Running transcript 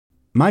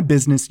My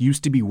business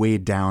used to be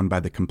weighed down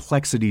by the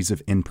complexities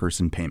of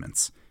in-person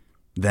payments.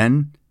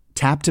 Then,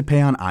 Tap to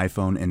Pay on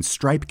iPhone and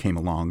Stripe came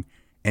along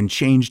and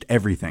changed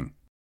everything.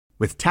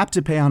 With Tap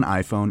to Pay on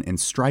iPhone and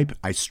Stripe,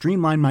 I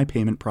streamlined my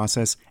payment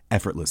process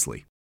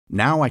effortlessly.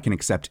 Now I can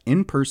accept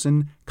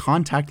in-person,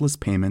 contactless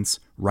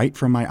payments right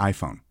from my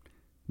iPhone.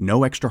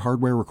 No extra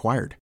hardware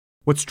required.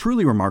 What's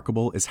truly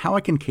remarkable is how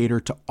I can cater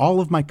to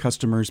all of my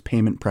customers'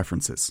 payment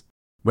preferences.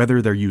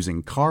 Whether they're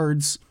using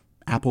cards,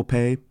 Apple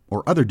Pay,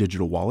 or other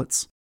digital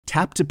wallets,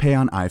 Tap to Pay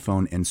on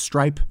iPhone and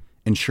Stripe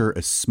ensure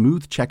a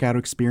smooth checkout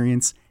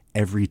experience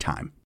every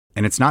time.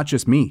 And it's not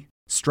just me.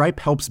 Stripe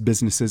helps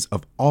businesses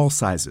of all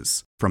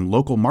sizes, from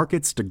local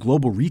markets to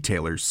global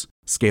retailers,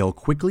 scale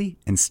quickly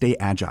and stay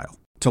agile.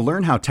 To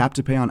learn how Tap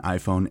to Pay on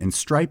iPhone and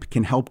Stripe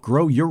can help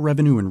grow your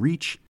revenue and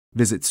reach,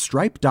 visit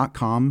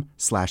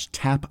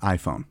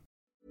stripe.com/tapiphone.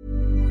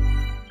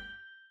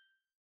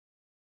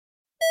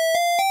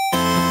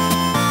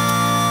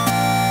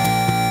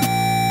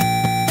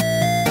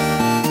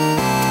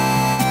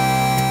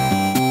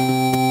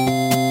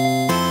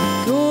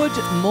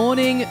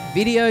 Morning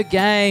video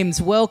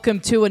games. Welcome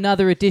to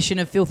another edition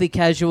of Filthy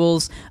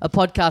Casuals, a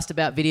podcast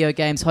about video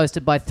games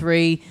hosted by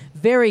three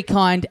very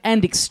kind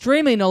and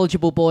extremely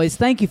knowledgeable boys.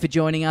 Thank you for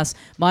joining us.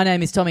 My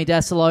name is Tommy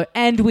Dasilo,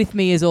 and with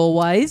me as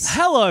always...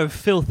 Hello,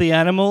 filthy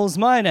animals.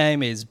 My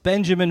name is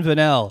Benjamin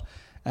Vanel.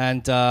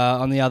 And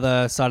on the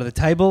other side of the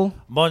table...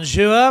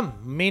 Bonjour,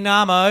 mi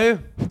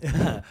namo.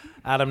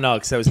 Adam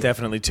Knox. That was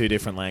definitely two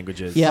different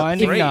languages. Yeah,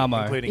 Finding Three,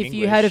 Namo. including If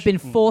English. you had have been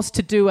forced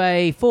to do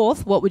a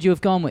fourth, what would you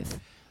have gone with?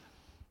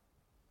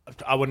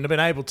 I wouldn't have been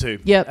able to,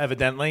 Yep.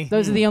 evidently.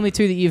 Those are the only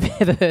two that you've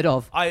ever heard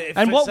of.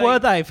 And what were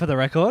they, for the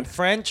record?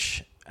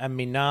 French and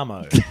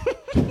Minamo.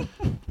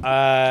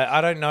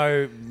 I don't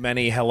know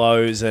many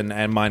hellos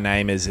and my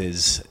name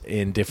is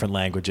in different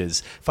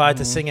languages. If I had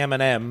to sing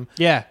Eminem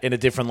in a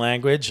different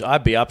language,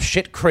 I'd be up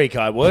shit creek,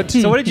 I would.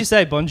 So what did you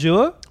say?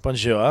 Bonjour?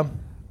 Bonjour.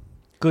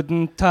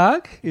 Guten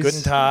Tag is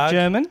Guten Tag.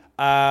 German.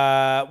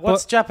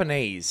 What's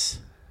Japanese?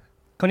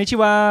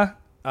 Konnichiwa.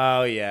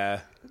 Oh, yeah.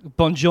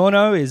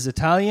 Buongiorno is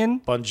Italian.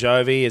 Bon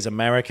Jovi is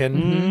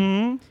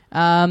American.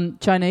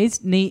 Chinese.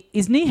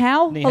 Is ni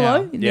hao? Ni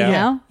Hello? hao. Ni Yeah.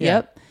 hao.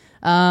 Yeah.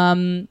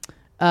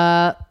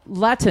 Yep.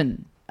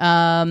 Latin.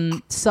 No.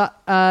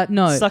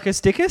 Sucker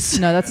stickers.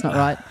 No, that's not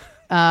right.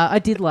 I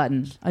did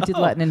Latin. I did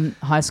Latin in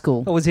high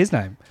school. What was his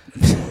name?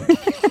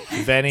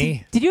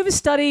 Venny. Did you ever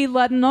study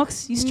Latin,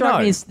 Knox? You strike No.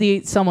 me as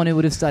someone who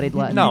would have studied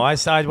Latin. No, I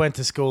went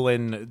to school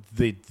in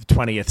the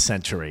 20th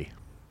century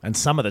and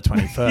some of the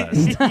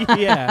 21st.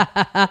 Yeah.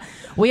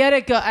 We had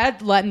our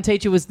Latin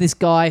teacher was this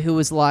guy who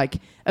was like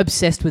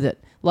obsessed with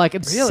it. Like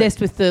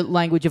obsessed with the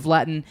language of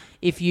Latin.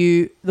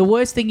 The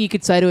worst thing you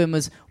could say to him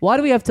was, "Why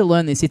do we have to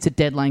learn this? It's a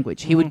dead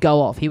language." He would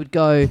go off. He would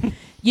go,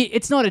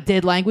 "It's not a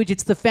dead language.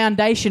 It's the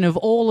foundation of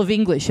all of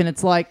English." And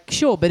it's like,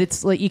 sure, but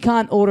it's like you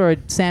can't order a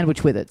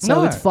sandwich with it, so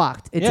No. it's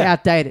fucked. It's Yeah.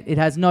 outdated. It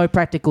has no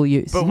practical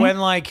use. But when,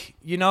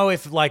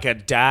 if a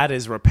dad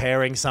is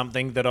repairing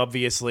something that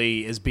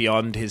obviously is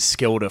beyond his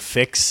skill to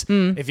fix,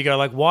 if you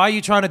go why are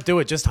you trying to do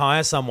it? Just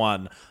hire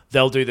someone.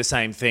 They'll do the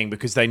same thing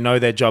because they know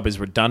their job is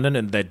redundant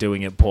and they're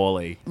doing it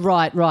poorly.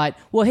 Right.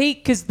 Well,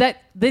 because that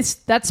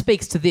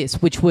speaks to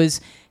this, which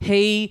was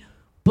he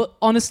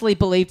honestly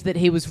believed that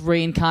he was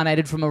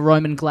reincarnated from a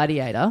Roman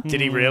gladiator.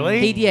 Did he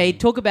really? He'd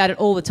talk about it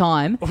all the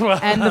time.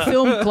 And the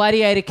film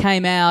Gladiator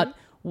came out.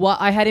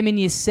 I had him in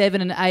year 7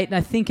 and 8, and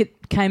I think it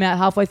came out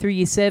halfway through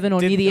year 7 or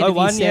near the end of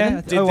year 7.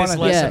 Yeah. Did this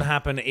lesson Yeah.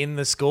 happen in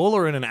the school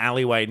or in an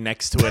alleyway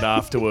next to it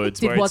afterwards?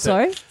 Did where what, it's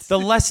sorry? The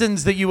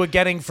lessons that you were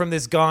getting from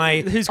this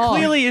guy Who's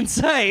clearly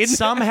insane.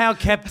 somehow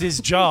kept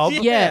his job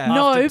Yeah,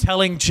 after no.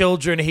 telling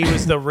children he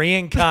was the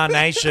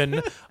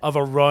reincarnation of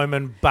a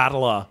Roman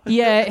battler.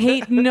 Yeah,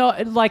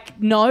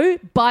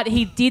 but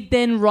he did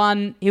then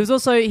run. He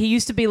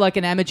used to be like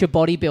an amateur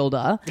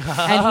bodybuilder,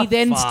 and he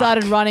then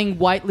started running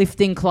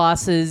weightlifting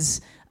classes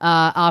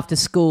after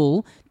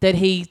school. That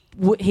he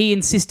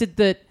insisted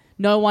that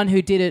no one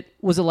who did it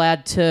was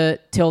allowed to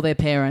tell their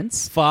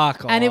parents.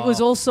 Fuck And it was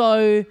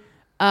also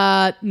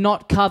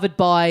not covered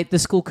by the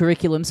school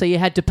curriculum, so you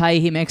had to pay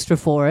him extra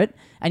for it,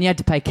 and you had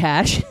to pay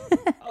cash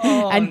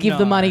and give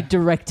the money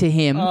direct to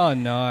him. Oh,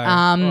 no.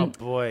 Oh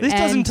boy. This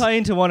doesn't and- tie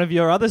into one of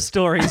your other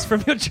stories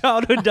from your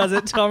childhood, does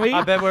it, Tommy?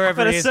 I bet wherever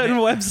At he a is certain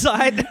now-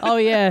 website. Oh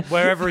yeah.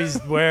 wherever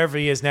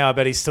he is now, I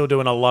bet he's still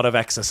doing a lot of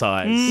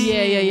exercise.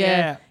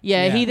 Yeah.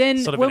 He then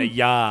Sort of in a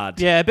yard.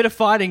 Yeah, a bit of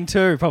fighting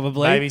too,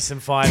 probably. Maybe some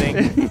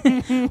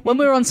fighting. when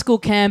we were on school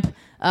camp,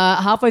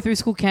 halfway through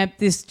school camp,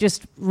 this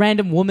just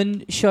random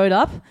woman showed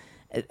up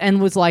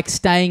and was like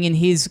staying in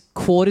his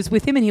quarters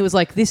with him, and he was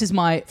like, "This is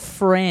my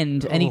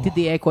friend," and he did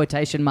the air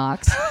quotation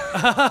marks.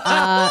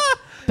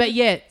 But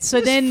yeah,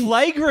 so then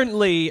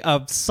Flagrantly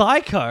a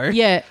psycho.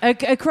 yeah,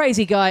 a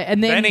crazy guy,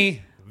 and then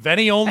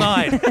Venny all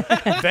night.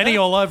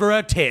 Venny all over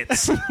her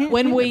tits.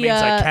 when we Means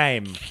I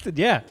came.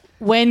 Yeah.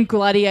 when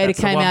Gladiator That's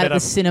the came one out bit at the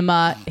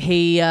cinema,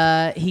 he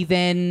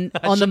then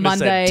on the shouldn't have said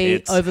Monday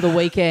tits. over the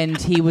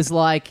weekend he was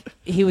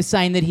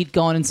saying that he'd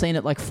gone and seen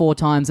it like 4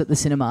 times at the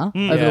cinema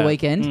over the Yeah.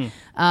 weekend,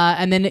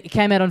 and then it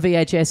came out on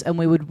VHS and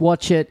we would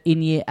watch it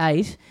in year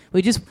 8.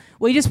 We just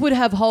would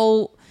have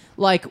whole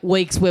like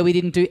weeks where we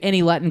didn't do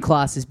any Latin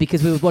classes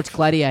because we would watch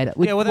Gladiator.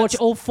 We'd Yeah, well, watch that's-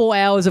 all 4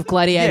 hours of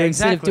Gladiator Yeah,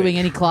 instead of exactly. doing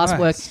any classwork,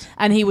 Christ.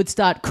 and he would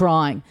start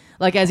crying.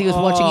 Like as he was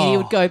watching it, he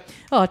would go,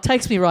 "Oh, it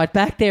takes me right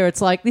back there."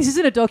 It's like this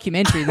isn't a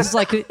documentary. This is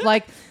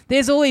like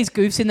there's all these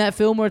goofs in that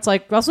film where it's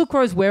like Russell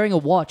Crowe's wearing a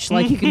watch,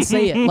 like you can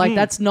see it. Like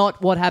that's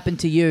not what happened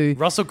to you.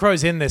 Russell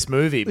Crowe's in this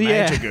movie.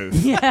 Major goof.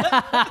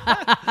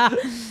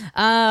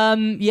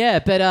 Yeah,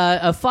 but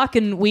a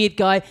fucking weird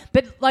guy.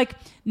 But like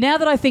now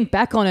that I think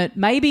back on it,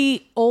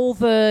 maybe all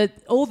the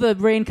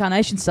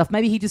reincarnation stuff,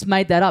 maybe he just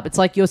made that up. It's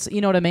like you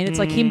know what I mean? It's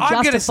like him I'm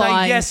going to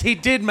justifying. say yes, he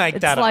did make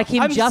It's that like up.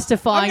 him I'm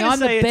justifying. gonna I'm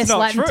the say it's best not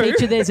Latin true.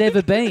 teacher there's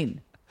ever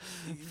been.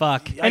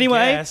 Fuck. I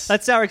Anyway, guess.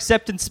 that's our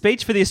acceptance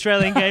speech for the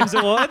Australian Games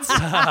Awards.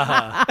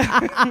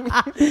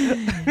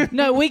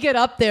 No, we get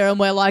up there and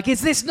we're like, is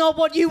this not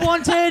what you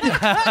wanted?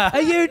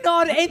 Are you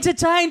not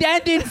entertained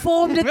and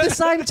informed at the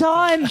same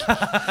time?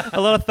 A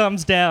lot of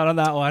thumbs down on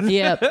that one.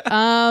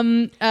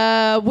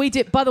 Yeah. We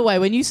did. By the way,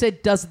 when you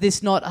said, does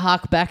this not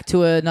hark back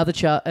to another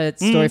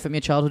story from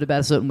your childhood about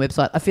a certain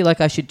website, I feel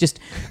like I should just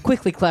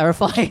quickly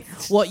clarify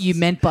what you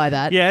meant by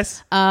that.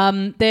 Yes.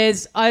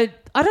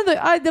 I don't know.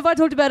 Have I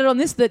talked about it on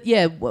this? That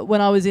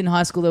when I was in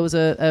high school, there was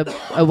a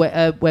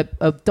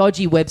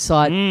dodgy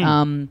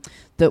website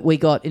that we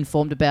got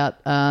informed about.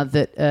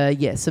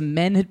 Some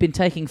men had been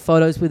taking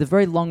photos with a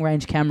very long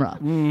range camera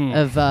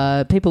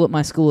of people at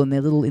my school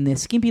in their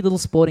skimpy little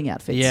sporting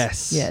outfits.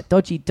 Yes. Yeah,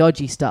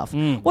 dodgy stuff.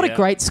 What a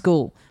great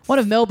school. One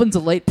of Melbourne's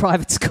elite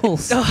private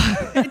schools.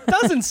 It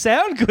doesn't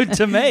sound good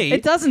to me.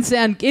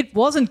 It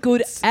wasn't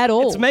good at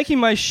all. It's making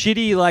my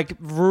shitty, like,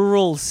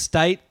 rural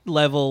state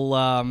level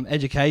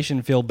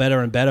education feel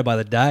better and better by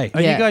the day.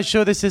 Are Yeah. you guys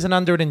sure this isn't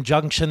under an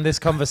injunction, this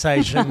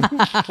conversation?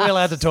 We're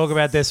allowed to talk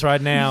about this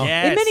right now.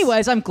 Yes. In many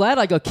ways, I'm glad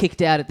I got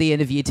kicked out at the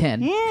end of year 10.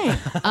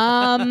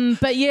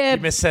 But yeah, You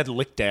missaid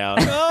licked out.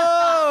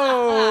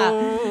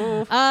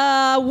 Oh.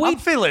 I'm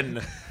feeling...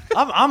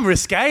 I'm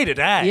risque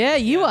today. yeah,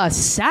 you are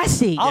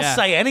sassy. I'll Yeah.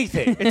 say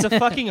anything. It's a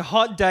fucking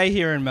hot day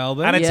here in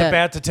Melbourne. And it's Yeah.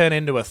 about to turn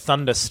into a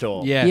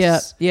thunderstorm.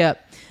 yes. Yeah.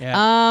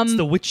 Yeah. It's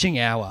the witching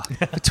hour.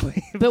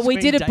 But we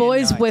did it,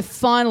 boys. We're We're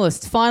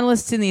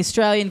finalists in the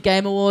Australian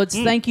Game Awards.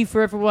 Thank you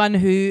for everyone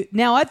who.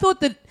 Now, I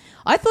thought that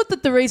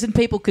the reason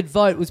people could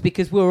vote was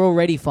because we were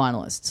already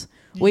finalists.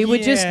 We were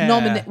just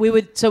Yeah. we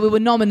were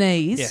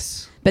nominees.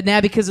 Yes. But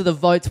now because of the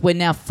votes, we're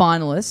now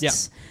finalists. Yep.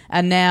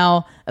 And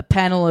now a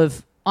panel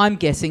of, I'm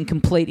guessing,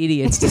 complete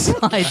idiots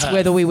decides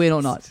whether we win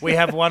or not. We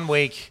have 1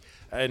 week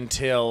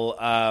until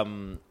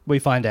we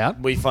find out.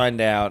 we find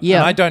out. Yeah.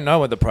 And I don't know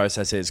what the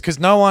process is because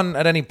no one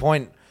at any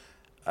point,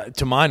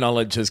 to my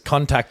knowledge, has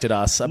contacted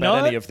us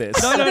about any of this.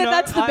 No.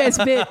 That's the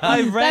best bit. I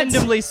That's-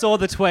 randomly saw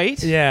the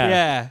tweet.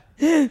 Yeah.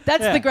 Yeah.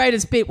 That's Yeah. the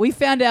greatest bit. We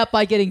found out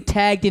by getting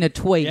tagged in a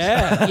tweet.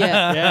 Yeah.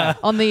 yeah. Yeah.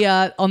 On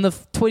the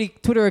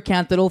Twitter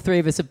account that all three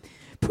of us are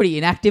pretty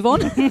inactive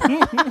on.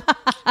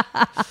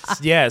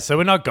 Yeah, so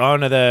we're not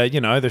going to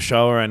the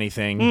show or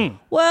anything.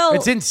 Well,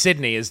 It's in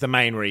Sydney is the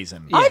main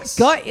reason. Yes.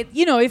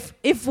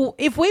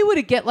 if we were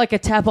to get like a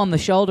tap on the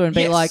shoulder and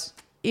be Yes. like,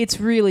 it's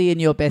really in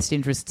your best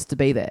interests to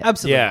be there.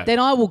 Absolutely. Yeah. Then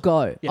I will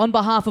go on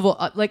behalf of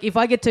all, like if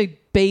I get to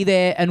be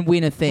there and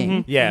win a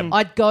thing. Yeah.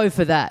 I'd go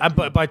for that.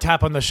 But by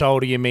tap on the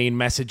shoulder, you mean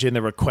message in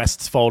the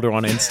requests folder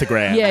on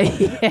Instagram.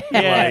 yeah.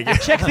 Yeah.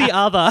 Check the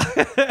other.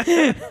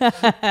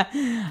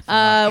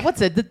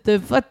 What's it?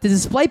 The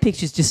display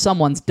picture's just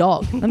someone's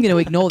dog. I'm going to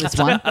ignore this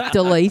one.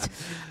 Delete.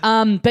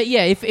 But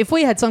yeah, if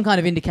we had some kind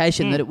of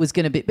indication that it was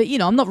going to be, but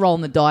I'm not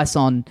rolling the dice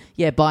on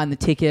buying the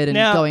ticket and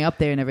Now, going up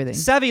there and everything.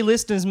 Savvy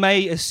listeners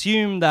may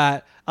assume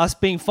that us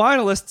being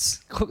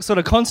finalists sort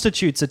of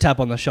constitutes a tap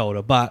on the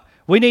shoulder, but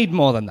we need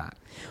more than that.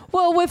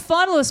 Well, we're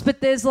finalists,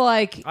 but there's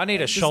like I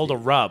need a shoulder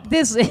rub.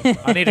 there's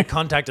I need to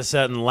contact a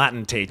certain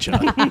Latin teacher.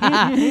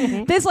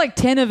 there's like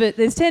 10 of it.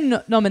 There's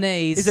 10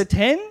 nominees. Is it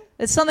 10?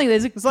 It's something.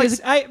 There's It's like there's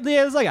a, 8.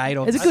 Yeah, it's like 8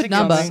 or It's a I good think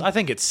number. I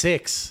think it's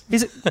 6.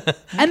 Is it?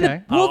 and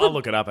Okay. I'll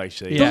look it up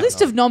actually. the Yeah.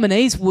 list of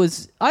nominees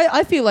was.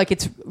 I feel like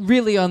it's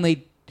really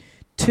only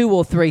 2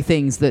 or 3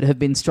 things that have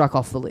been struck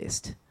off the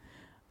list.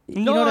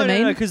 You know what I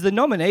mean? No, because the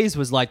nominees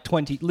was like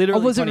 20, Oh,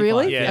 literally was it 25.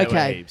 really? Yeah, there were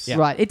okay, heaps. Yeah.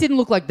 right. It didn't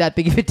look like that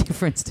big of a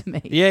difference to me.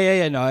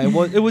 Yeah. No,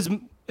 it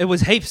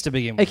was heaps to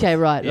begin with. Okay,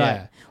 right.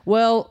 Yeah.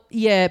 Well,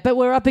 yeah, but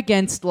we're up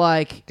against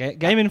like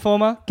Game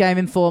Informer. Game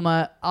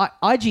Informer,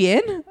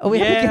 IGN. Are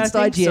we up against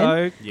I think IGN?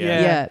 so.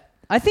 Yeah. Yeah.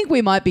 I think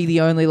we might be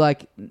the only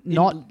like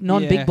non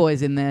yeah. big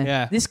boys in there.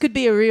 Yeah. This could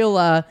be a real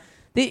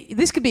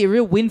this could be a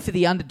real win for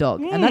the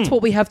underdog, and that's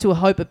what we have to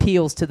hope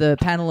appeals to the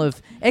panel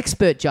of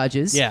expert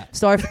judges. Yeah.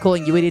 Sorry for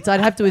calling you idiots. I'd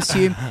have to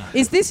assume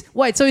is this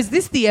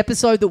the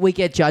episode that we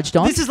get judged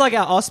on? This is like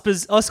our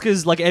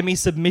Oscars like Emmy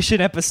submission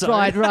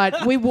episode. Right.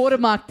 We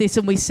watermark this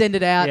and we send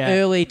it out Yeah.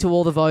 early to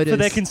all the voters For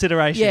their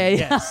consideration. Yeah.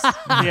 Yes.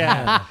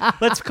 Yeah.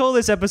 Let's call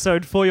this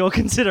episode For Your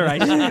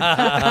Consideration.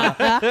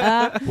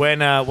 When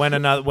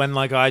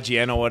like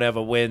IGN or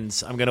whatever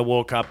wins, I'm gonna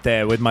walk up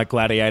there with my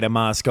gladiator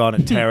mask on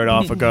and tear it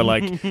off and go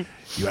like,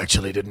 "You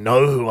actually didn't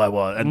know who I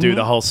was," and do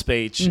the whole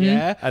speech.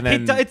 Yeah. And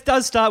then It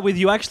does start with,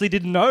 "You actually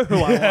didn't know who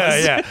I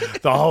was." yeah,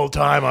 the whole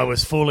time I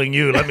was fooling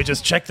you. Let me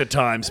just check the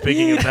time.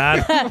 Speaking of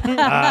that,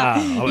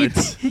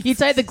 You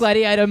take the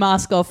gladiator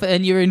mask off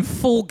and you're in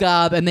full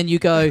garb, and then you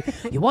go,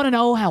 "You want to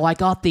know how I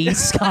got these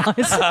scars?"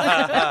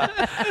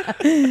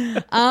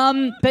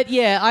 But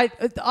yeah,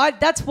 I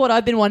that's what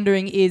I've been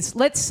wondering is,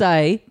 let's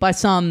say by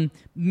some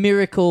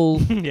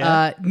miracle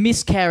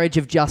miscarriage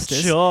of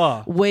justice,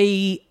 Sure.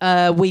 we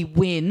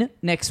win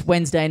next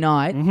Wednesday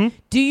night.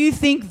 Do you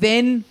think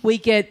then we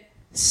get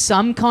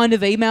some kind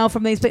of email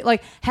from these people?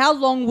 Like, how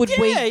long would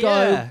we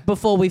go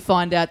before we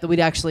find out that we'd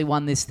actually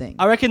won this thing?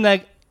 I reckon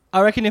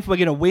if we're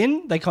going to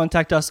win, they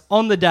contact us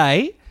on the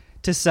day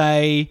to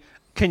say,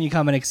 "Can you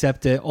come and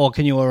accept it, or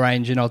can you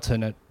arrange an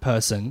alternate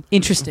person?"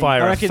 Interesting.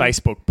 via I a reckon-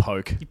 Facebook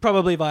poke.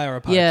 Probably via a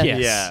post. Yeah. Yes.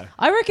 Yeah.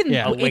 I reckon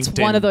Yeah. it's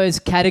LinkedIn. one of those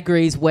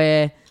categories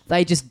where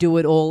they just do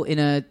it all in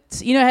a...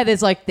 You know how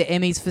there's like the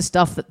Emmys for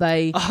stuff that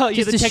they Oh, yeah,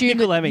 just the assume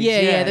technical that, Emmys.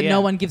 Yeah, that Yeah.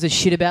 no one gives a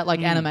shit about,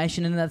 like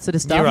animation and that sort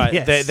of stuff. You're right.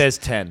 Yes. There's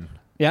 10.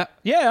 Yeah.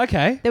 Yeah.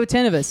 Okay. There were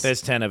 10 of us.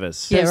 There's 10 of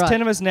us. Yeah, There's right.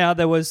 10 of us now.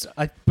 There was,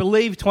 I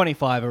believe,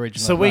 25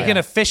 originally. So we Right. can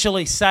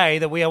officially say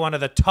that we are one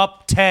of the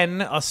top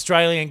 10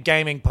 Australian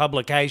gaming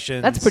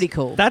publications. That's pretty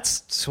cool.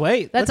 That's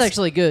sweet. That's Let's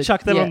actually good.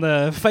 Chuck that Yeah. on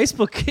the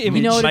Facebook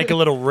image. know what Make a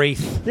little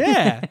wreath.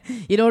 Yeah.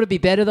 You know what would be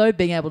better, though?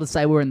 Being able to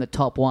say we're in the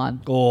top one.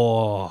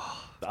 Oh.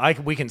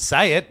 We can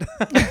say it.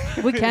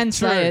 We can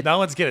say it. No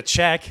one's going to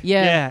check.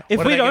 Yeah. Yeah. If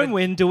What are we they don't gonna-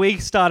 win, do we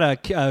start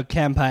a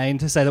campaign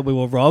to say that we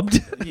were robbed?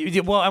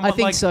 Well, I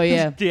think so,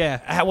 yeah.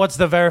 Yeah. What's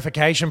the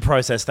verification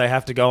process? They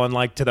have to go on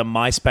like to the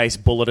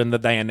MySpace bulletin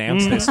that they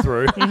announce this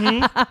through.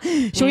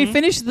 Shall we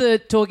finish the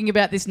talking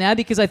about this now?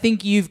 Because I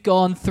think you've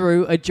gone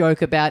through a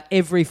joke about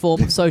every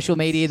form of social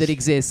media that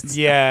exists.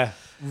 Yeah.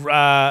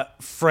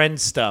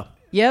 Friendster.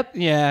 Yep.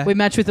 Yeah. We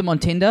match with them on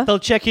Tinder. They'll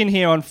check in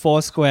here on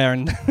Foursquare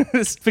and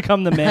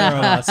become the mayor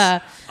of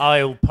us.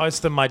 I'll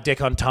post them my dick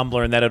on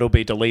Tumblr and then it'll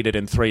be deleted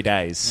in 3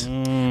 days.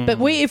 But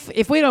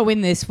if we don't win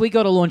this, we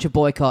got to launch a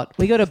boycott.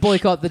 We got to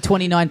boycott the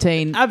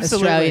 2019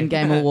 Absolutely. Australian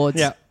Game Awards.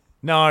 Yeah.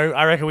 No,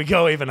 I reckon we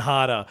go even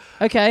harder.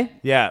 Okay.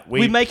 Yeah.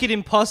 We make it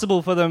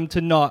impossible for them to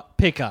not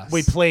pick us.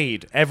 We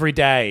plead every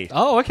day.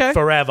 Oh, okay.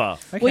 Forever.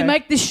 Okay. We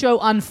make this show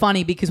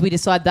unfunny because we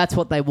decide that's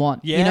what they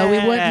want. You know, we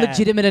weren't Yeah.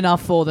 legitimate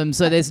enough for them,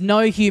 so there's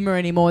no humor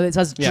anymore. It's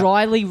us Yeah.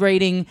 dryly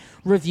reading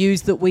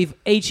reviews that we've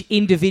each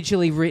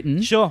individually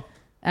written, Sure.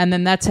 and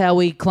then that's how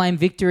we claim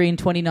victory in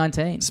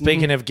 2019.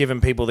 Speaking of giving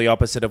people the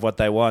opposite of what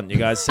they want, you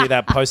guys see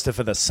that poster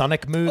for the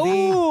Sonic movie?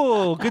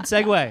 Ooh, good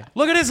segue.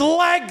 Look at his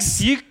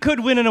legs! You could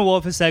win an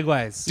award for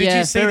segues. Did Yeah.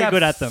 you see Very that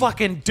good at them.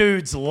 fucking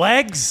dude's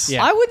legs?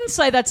 Yeah. I wouldn't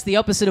say that's the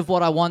opposite of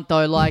what I want,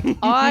 though. Like,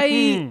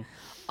 I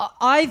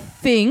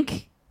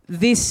think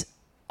this...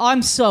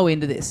 I'm so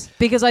into this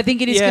because I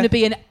think it is Yeah. going to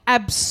be an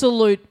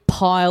absolute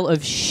pile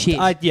of shit.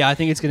 I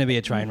think it's going to be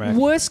a train wreck.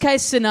 Worst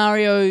case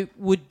scenario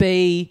would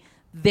be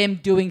them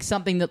doing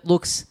something that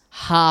looks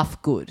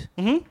half good.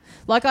 Mm-hmm.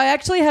 Like, I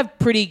actually have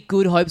pretty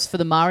good hopes for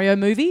the Mario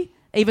movie,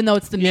 even though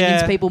it's the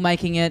Minions Yeah. people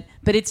making it,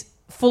 but it's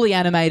fully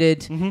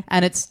animated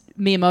and it's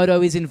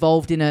Miyamoto is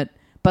involved in it.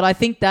 But I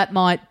think that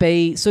might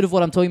be sort of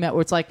what I'm talking about,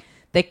 where it's like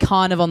they're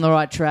kind of on the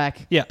right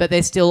track, Yeah. but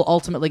they're still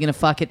ultimately going to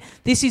fuck it.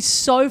 This is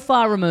so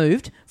far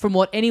removed from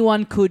what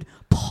anyone could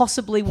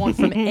possibly want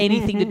from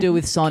anything to do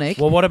with Sonic.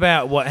 Well, what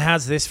about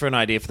how's this for an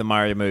idea for the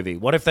Mario movie?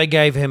 What if they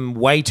gave him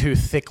way too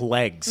thick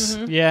legs?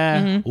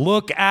 Yeah.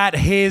 Look at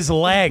his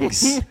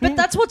legs. But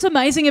that's what's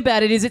amazing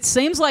about it is it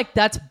seems like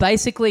that's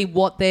basically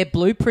what their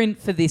blueprint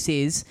for this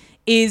is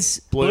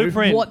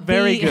Blueprint. what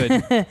Very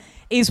the- good.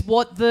 is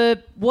what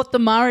the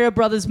Mario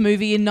Brothers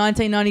movie in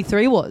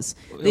 1993 was.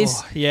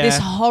 This yeah. this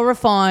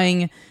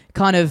horrifying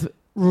kind of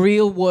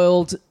real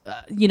world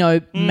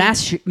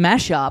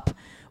mashup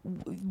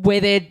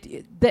where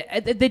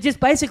they're just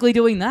basically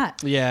doing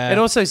that. Yeah. It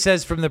also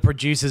says from the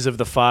producers of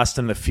The Fast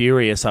and the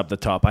Furious up the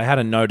top. I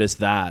hadn't noticed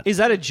that. Is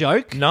that a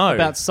joke? No.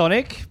 About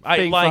Sonic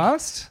being like-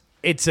 fast?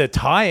 It's a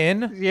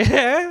tie-in.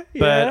 Yeah. But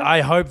yeah. I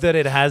hope that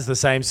it has the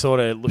same sort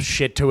of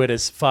shit to it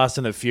as Fast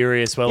and the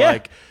Furious, where Yeah.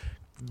 like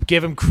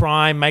give him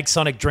crime, make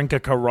Sonic drink a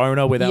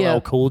Corona with Yeah.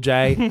 LL Cool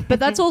J. But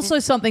that's also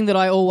something that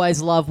I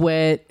always love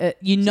where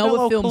you know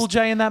a LL film's Cool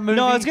J in that movie?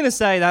 No, I was going to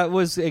say that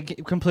was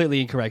completely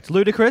incorrect.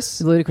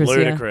 Ludicrous. ludicrous. Yeah.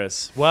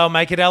 Ludicrous. Well,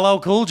 make it LL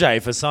Cool J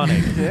for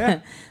Sonic.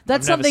 Yeah.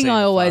 That's I've never something seen I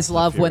The always Fast and the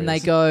love when they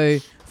go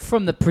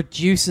from the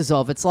producers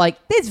of. It's like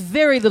there's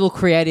very little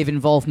creative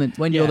involvement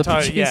when you're the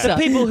totally, producer. yeah.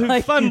 The people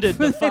who funded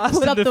the they Fast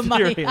put and up the the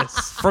money.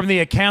 Furious. From the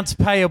accounts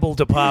payable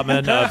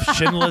department of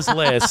Schindler's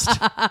List.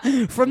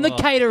 From the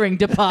catering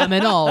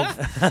department of.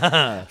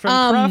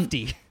 From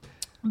Crafty.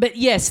 But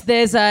yes,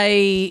 there's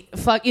a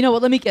fuck. You know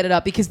what? Let me get it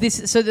up because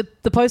this. So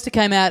the poster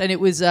came out and it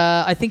was.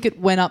 I think it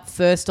went up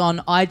first on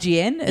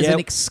IGN as Yep. an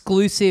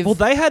exclusive. Well,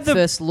 they had the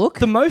first look.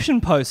 the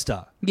motion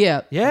poster.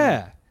 Yeah.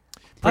 Yeah.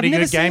 Pretty I've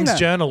never good seen games that.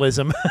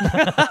 journalism.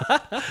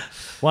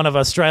 One of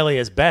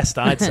Australia's best,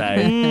 I'd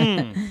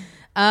say.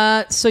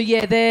 So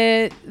yeah,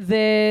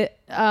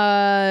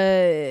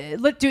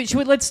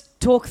 let's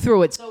talk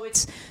through it. So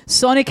it's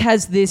Sonic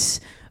has this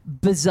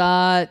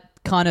bizarre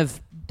kind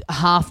of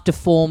half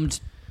deformed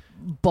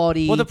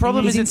body. Well, the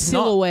problem He's is in it's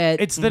silhouette.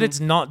 not. It's that it's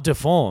not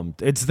deformed.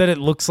 It's that it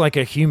looks like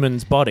a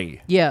human's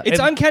body. yeah. It's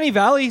Uncanny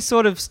Valley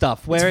sort of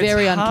stuff where It's it's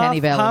very half, Uncanny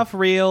Valley. half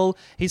real.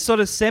 He's sort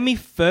of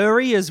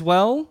semi-furry as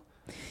well.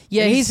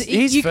 yeah, he's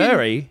you can-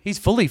 furry. He's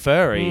fully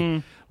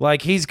furry.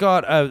 Like he's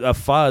got a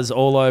fuzz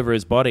all over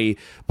his body,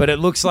 but it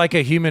looks like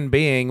a human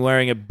being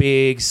wearing a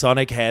big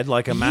Sonic head,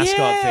 like a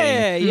mascot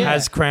thing, yeah.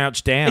 has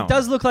crouched down. It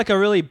does look like a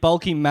really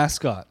bulky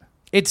mascot.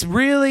 It's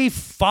really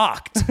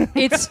fucked.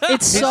 It's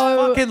His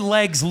so fucking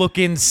legs look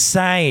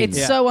insane.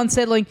 it's so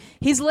unsettling.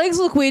 His legs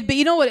look weird, but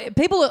you know what?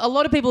 A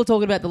lot of people are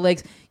talking about the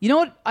legs. You know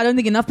what? I don't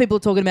think enough people are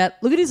talking about.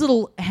 Look at his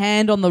little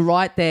hand on the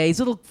right there. His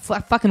little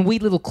fucking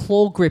weird little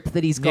claw grip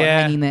that he's got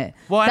Yeah. hanging there.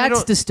 Well, and That's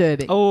it'll-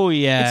 disturbing. Oh,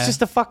 yeah. It's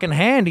just a fucking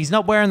hand. He's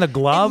not wearing the It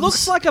gloves.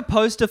 looks like a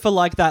poster for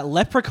like that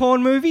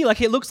Leprechaun movie.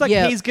 Like it looks like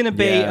Yeah. he's going to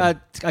be Yeah.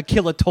 a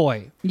killer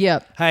toy.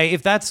 Yeah. Hey,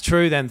 if that's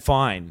true, then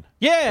fine.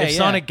 Yeah, If yeah.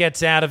 Sonic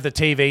gets out of the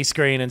TV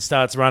screen and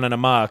starts running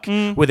amok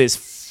with his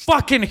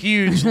fucking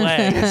huge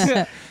legs,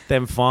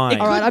 then fine. It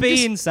could All right, I've be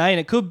just- insane.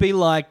 It could be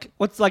like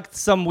what's like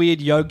some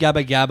weird Yo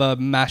Gabba Gabba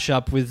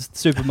mashup with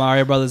Super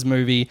Mario Brothers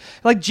movie.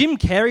 Like Jim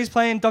Carrey's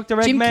playing Dr.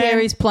 Eggman. Jim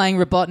Carrey's playing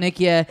Robotnik,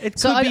 yeah. It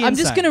So could be I'm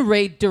just insane. going to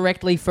read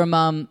directly from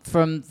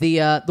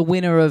the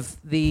winner of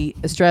the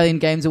Australian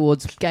Games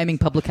Awards Gaming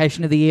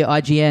Publication of the Year,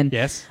 IGN.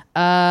 Yes.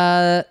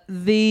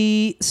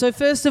 So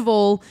first of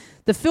all,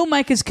 the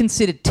filmmakers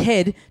considered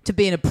Ted to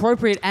be an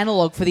appropriate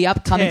analog for the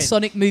upcoming Ted.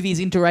 Sonic movie's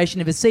iteration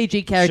of a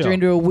CG character Sure.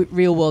 into a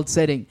real-world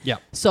setting. Yeah.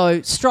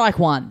 So strike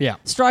one. Yeah.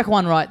 Strike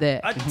one right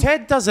there.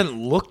 Ted doesn't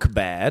look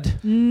bad.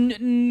 No.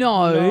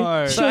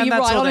 No. Sure, And you're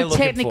that's right. all On they're a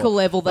looking technical for.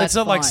 level, that's It's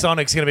not like fine.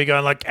 Sonic's going to be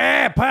going like,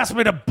 pass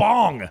me the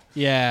bong.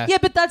 Yeah. Yeah,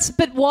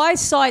 but why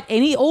cite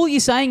any? All you're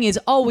saying is,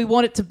 oh, we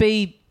want it to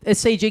be a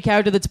CG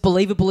character that's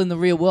believable in the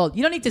real world.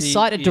 You don't need to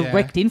cite a yeah.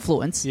 direct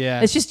influence.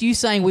 Yeah. It's just you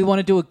saying we want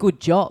to do a good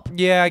job.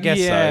 Yeah, I guess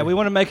Yeah, so. we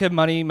want to make a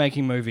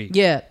money-making movie.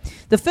 Yeah.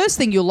 The first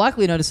thing you'll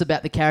likely notice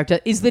about the character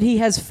is that he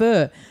has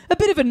fur. A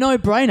bit of a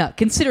no-brainer,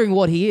 considering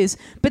what he is,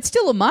 but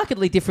still a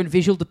markedly different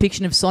visual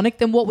depiction of Sonic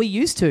than what we're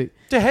used to.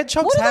 Do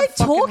hedgehogs What are have they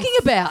fucking talking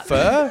about?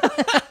 fur?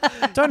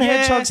 Don't Yeah.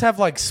 hedgehogs have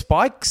like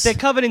spikes? They're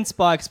covered in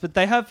spikes, but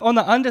they have on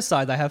the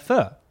underside they have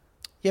fur.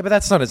 Yeah, but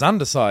that's not his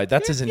underside.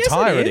 That's his Yes, it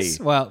entirety. is.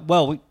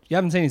 Well, you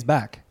haven't seen his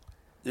back.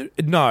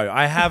 No,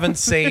 I haven't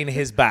seen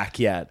his back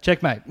yet.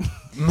 Checkmate.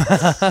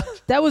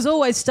 That was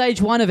always stage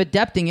one of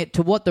adapting it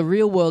to what the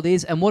real world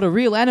is and what a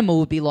real animal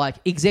would be like.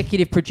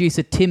 Executive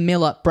producer Tim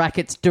Miller,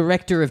 brackets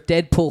director of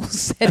Deadpool,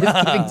 said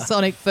of giving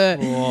Sonic fur.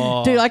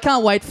 Dude, I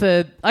can't wait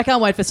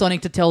for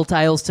Sonic to tell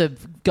tales to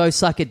go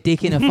suck a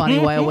dick in a funny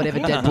way or whatever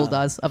Deadpool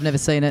does. I've never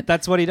seen it.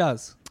 That's what he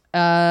does.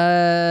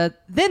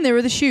 Then there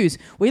are the shoes.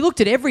 We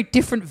looked at every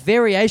different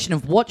variation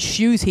of what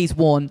shoes he's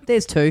worn.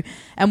 There's two.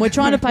 And we're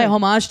trying to pay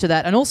homage to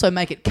that and also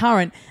make it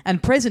current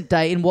and present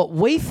day in what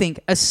we think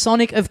a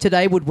Sonic of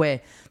today would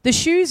wear. The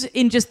shoes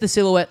in just the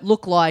silhouette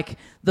look like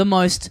the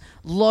most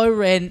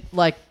low-rent,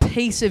 like,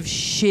 piece of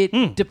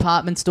shit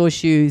department store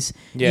shoes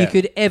Yeah. you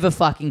could ever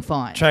fucking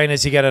find.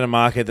 Trainers you get at a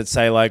market that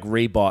say like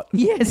Reebok.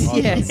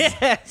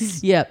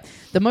 Yes. Yeah.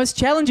 The most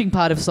challenging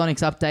part of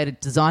Sonic's updated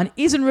design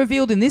isn't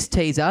revealed in this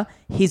teaser,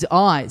 his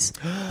eyes.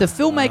 The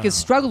filmmakers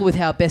struggled with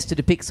how best to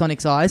depict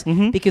Sonic's eyes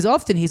because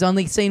often he's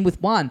only seen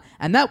with one,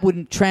 and that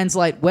wouldn't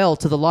translate well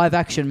to the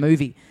live-action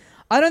movie.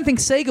 I don't think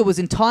Sega was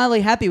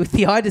entirely happy with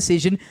the eye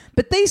decision,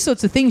 but these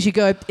sorts of things you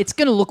go, it's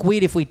going to look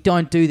weird if we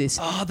don't do this.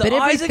 Oh, the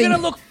eyes are going to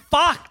look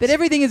fucked. But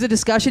everything is a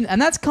discussion,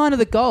 and that's kind of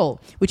the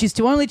goal, which is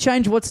to only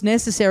change what's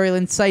necessary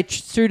and stay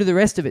true to the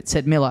rest of it,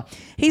 said Miller.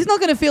 He's not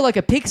going to feel like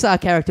a Pixar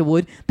character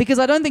would, because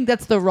I don't think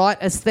that's the right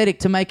aesthetic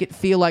to make it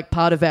feel like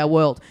part of our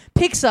world.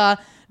 Pixar,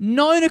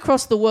 known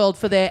across the world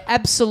for their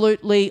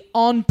absolutely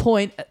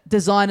on-point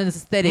design and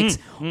aesthetics,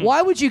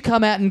 why would you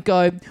come out and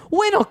go,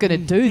 we're not going to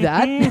do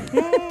that?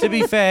 To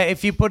be fair,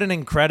 if you put an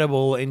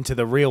Incredible into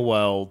the real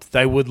world,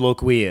 they would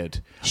look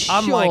weird. Sure.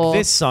 Unlike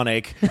this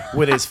Sonic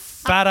with his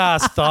fat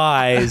ass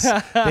thighs,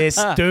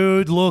 this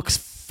dude looks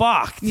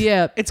fucked.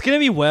 Yeah. It's going to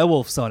be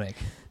Werewolf Sonic.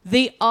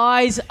 The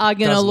eyes are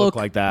going to Does look look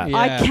like that.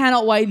 I Yeah.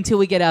 cannot wait until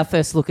we get our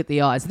first look at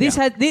the eyes. This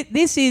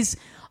is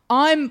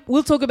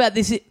we'll talk about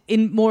this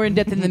in more in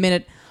depth in a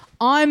minute.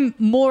 I'm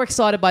more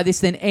excited by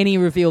this than any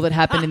reveal that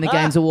happened in the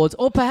Games Awards,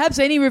 or perhaps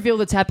any reveal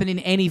that's happened in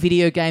any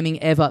video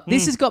gaming ever.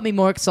 This has got me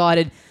more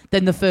excited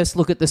than the first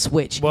look at the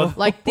Switch. Well-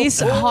 Like this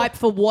hype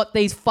for what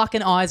these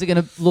fucking eyes are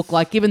going to look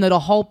like, given that a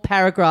whole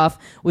paragraph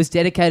was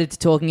dedicated to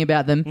talking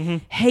about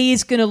them. He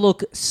is going to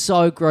look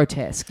so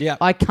grotesque. Yeah.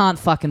 I can't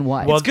fucking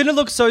wait. It's going to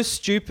look so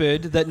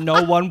stupid that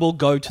no one will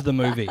go to the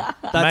movie.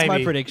 That's my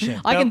Maybe. prediction.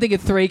 I can think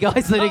of 3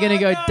 guys that are going to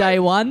go day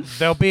one.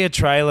 There'll be a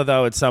trailer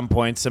though at some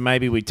point, so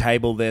maybe we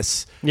table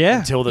this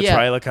until the Yeah.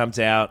 trailer comes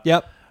out.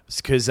 Yep.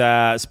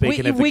 Because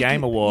speaking of the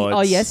Game Awards, Oh,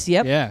 yes,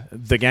 yep. Yeah.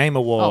 the Game Oh,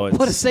 Awards.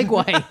 what a segue.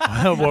 were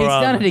He's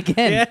on- done it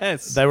again.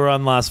 Yes. They were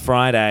on last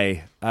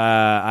Friday,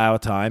 our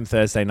time,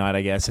 Thursday night,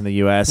 I guess, in the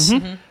US.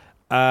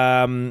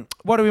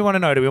 What do we want to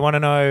know? Do we want to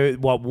know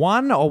what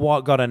won or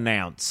what got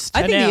announced?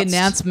 I think the Announced.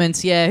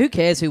 announcements, yeah, who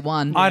cares who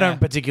won? I don't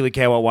particularly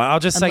care what won. I'll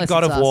just say Unless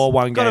God it's of War us.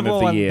 won God Game of of War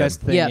the won Year.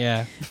 best thing.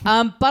 Yeah.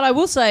 Yeah. But I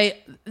will say,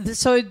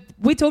 so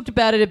we talked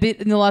about it a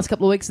bit in the last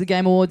couple of weeks, the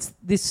Game Awards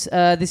this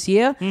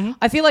year.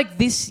 I feel like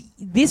this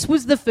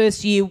was the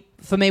first year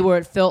for me where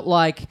it felt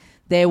like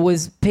there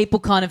was people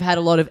kind of had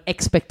a lot of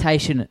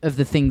expectation of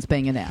the things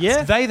being announced.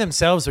 Yeah. They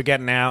themselves were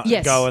getting out Yes.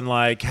 and going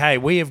like, "Hey,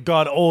 we have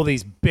got all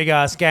these big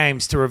ass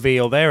games to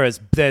reveal. They're as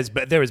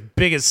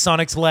big as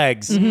Sonic's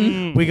legs.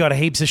 We got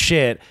heaps of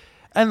shit."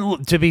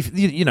 And to be,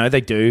 they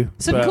do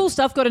Some but- cool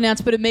stuff got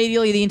announced, but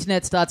immediately the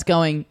internet starts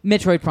going,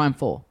 Metroid Prime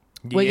 4.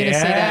 We're going to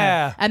see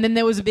Yeah. that. And then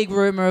there was a big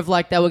rumor of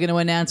like they were going to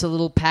announce a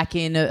little pack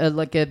in,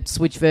 like a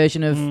Switch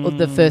version of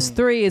the first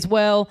 3 as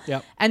well.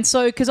 Yep. And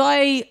so, because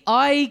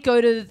I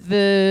go to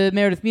the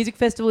Meredith Music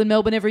Festival in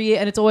Melbourne every year,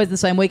 and it's always the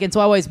same weekend, so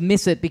I always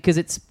miss it because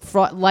it's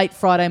late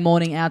Friday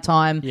morning our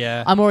time.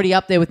 Yeah. I'm already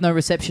up there with no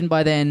reception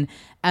by then.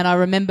 And I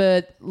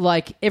remember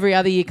like every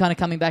other year kind of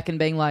coming back and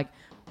being like,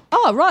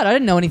 oh, right, I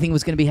didn't know anything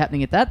was going to be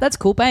happening at that. That's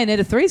cool.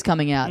 Bayonetta 3 is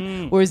coming out.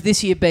 Whereas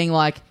this year being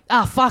like,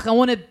 fuck, I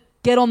want to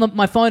get on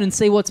my phone and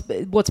see what's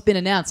been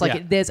announced.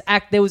 Like Yeah.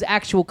 there was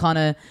actual kind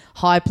of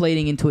hype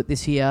leading into it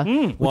this year,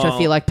 which I Well-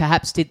 feel like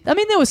perhaps did. I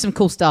mean, there was some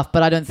cool stuff,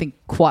 but I don't think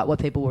quite what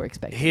people were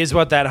expecting. Here's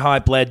what that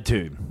hype led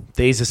to.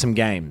 These are some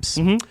games.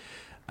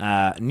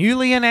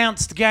 Newly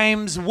announced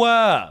games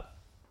were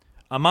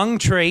Among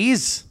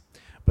Trees,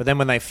 but then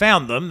when they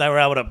found them, they were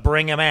able to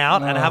bring them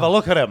out and have a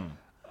look at them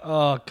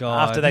Oh,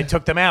 God. after they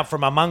took them out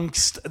from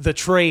amongst the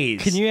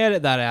trees. Can you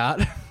edit that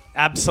out?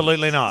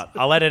 Absolutely not.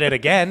 I'll edit it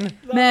again.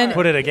 Man,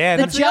 Put it again.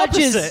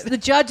 the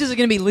judges are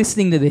going to be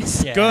listening to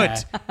this. Yeah.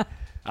 Good.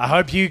 I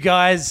hope you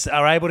guys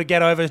are able to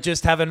get over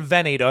just having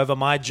venied over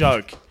my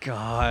joke.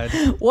 God.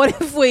 What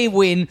if we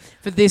win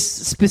for this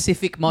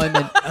specific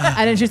moment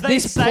and it's just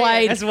this say it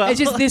played? as well. It's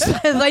just this.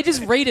 They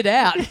just read it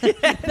out.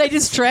 They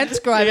just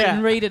transcribe it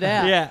and read it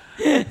out. Yeah.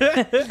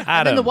 And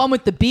Adam, the one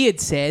with the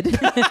beard said,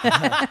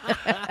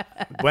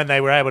 when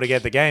they were able to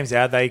get the games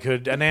out, they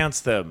could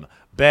announce them.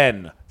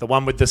 Ben, the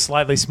one with the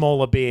slightly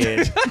smaller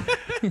beard.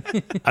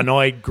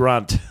 Annoyed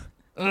grunt.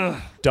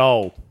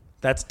 Dole.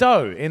 That's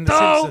Doe in The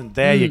Simpsons.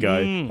 There you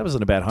go. That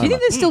wasn't about "Do you Homer.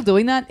 think they're still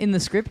doing that in the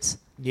scripts?"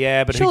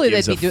 Yeah, but Surely who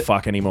gives they'd a be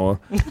fuck anymore?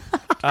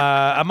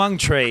 Among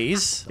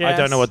Trees. I Yes.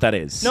 don't know what that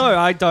is. No,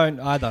 I don't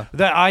either.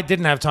 I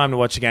didn't have time to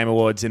watch the Game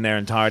Awards in their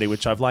entirety,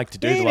 which I've liked to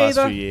do Me the last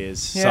neither. few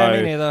years. Yeah, so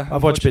me neither,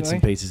 I've watched bits and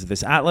unfortunately. pieces of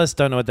this. Atlas,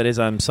 don't know what that is.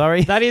 I'm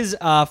sorry. That is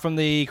from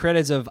the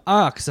creators of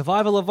Ark,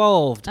 Survival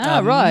Evolved.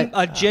 Right.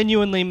 A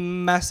genuinely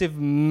massive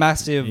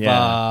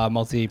Yeah.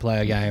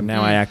 multiplayer game.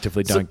 Now I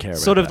actively don't care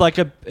about Sort of that. like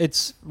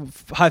it's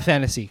high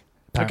fantasy.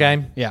 Okay.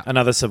 apparently. Yeah.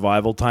 Another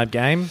survival type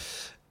game.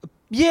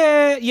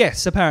 Yeah,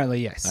 yes,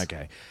 apparently, yes.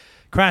 Okay.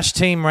 Crash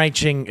Team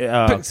Racing.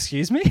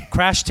 Excuse me?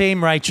 Crash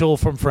Team Rachel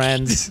from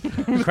Friends.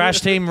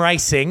 Crash Team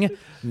Racing.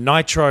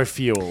 Nitro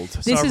fueled.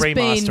 This so a has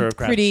remaster been of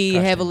Crash. pretty Crash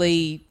Team.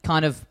 heavily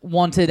kind of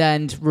wanted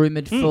and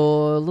rumored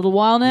for a little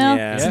while now,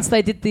 Yeah. since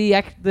they did the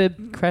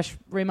Crash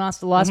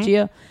remaster last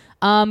year.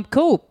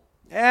 Cool.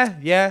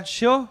 Yeah.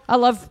 Sure. I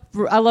love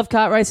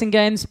kart racing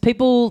games.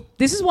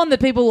 This is one that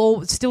people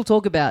all still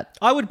talk about.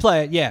 I would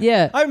play it, yeah.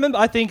 Yeah. I remember,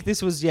 I think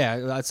this was,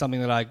 that's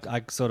something that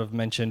I sort of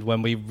mentioned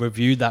when we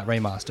reviewed that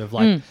remaster of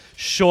like,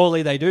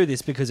 surely they do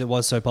this because it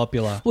was so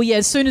popular. Well, yeah,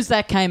 as soon as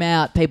that came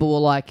out, people were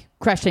like,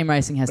 Crash Team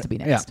Racing has to be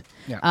next.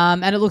 Yeah.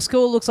 And it looks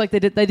cool. It looks like they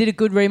did a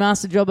good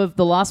remaster job of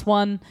the last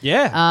one.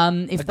 Yeah.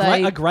 If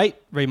a great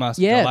remaster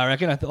Yeah. job, I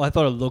reckon. I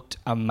thought it looked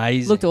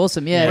amazing. looked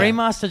awesome, yeah.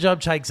 Remaster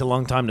job takes a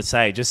long time to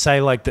say. Just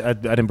say like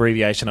an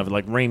abbreviation of it,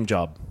 like Ream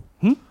job.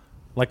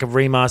 Like a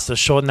remaster,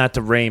 shorten that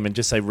to Ream and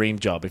just say Ream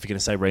job if you're going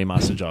to say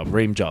remaster job.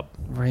 Ream job.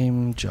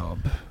 Ream job.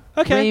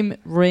 Okay.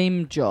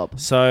 Ream job.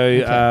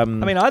 So, I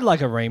mean, I'd like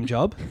a Ream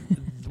job.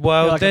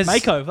 well, like a there's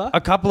makeover. a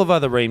couple of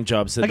other Ream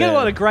jobs. That I get a they're-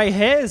 lot of grey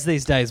hairs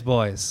these days,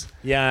 boys.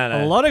 Yeah, I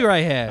know. A lot of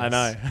grey hairs. I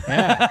know.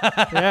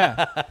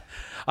 Yeah.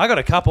 I got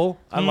a couple.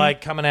 I'm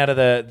like coming out of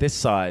this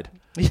side.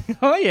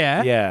 Oh,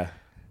 yeah. Yeah.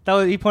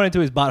 He pointed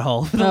to his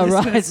butthole. Oh,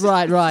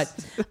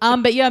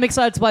 right. But yeah, I'm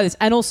excited to play this.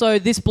 And also,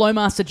 this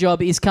Blowmaster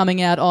job is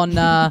coming out on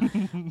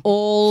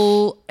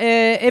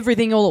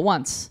everything all at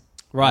once.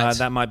 Right.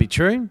 That might be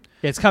true.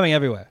 Yeah, it's coming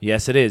everywhere.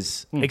 Yes, it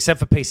is. Except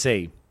for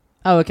PC,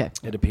 Oh, okay.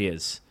 it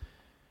appears.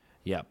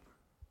 Yep.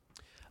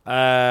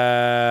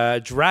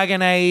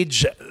 Dragon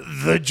Age,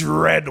 The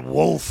Dread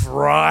Wolf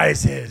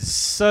Rises.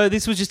 So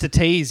this was just a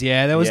tease,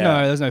 yeah? There was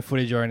no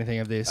footage or anything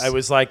of this. It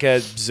was like a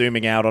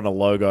zooming out on a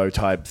logo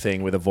type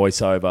thing with a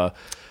voiceover.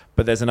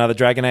 But there's another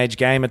Dragon Age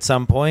game at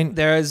some point.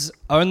 There has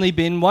only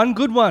been one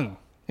good one,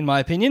 in my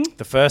opinion.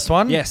 The first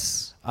one?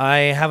 Yes. I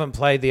haven't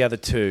played the other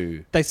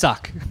two. They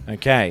suck.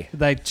 Okay.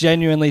 They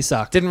genuinely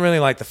suck. Didn't really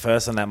like the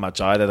first one that much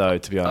either, though,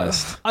 to be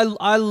honest.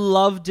 I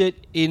loved it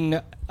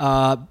in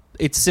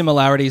its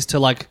similarities to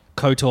like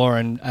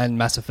KOTOR and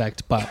Mass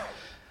Effect, but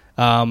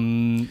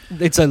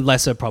it's a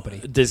lesser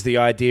property. Does the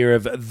idea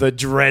of The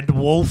Dread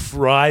Wolf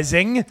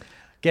Rising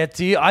get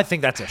to you? I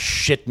think that's a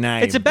shit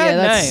name. It's a bad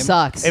that name.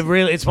 sucks.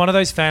 It's one of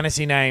those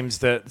fantasy names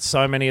that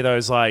so many of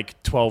those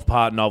like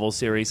 12-part novel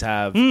series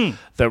have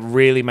that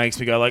really makes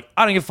me go like,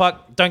 I don't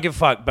give a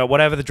fuck. But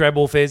whatever the Dread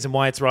Wolf is and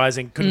why it's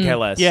rising, couldn't care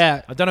less.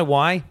 Yeah. I don't know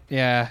why.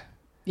 Yeah.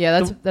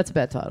 Yeah, that's a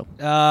bad title.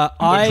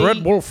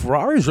 Wolf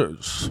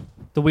Rises.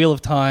 The Wheel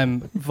of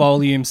Time,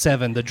 Volume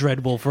 7, The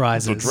Dread Wolf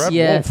Rises.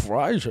 Yeah. Wolf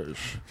Rises.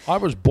 I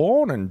was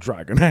born in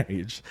Dragon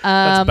Age.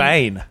 That's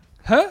Bane.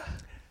 Huh?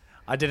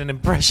 I did an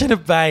impression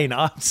of Bane.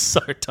 I'm so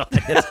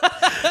tired.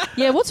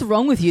 Yeah, what's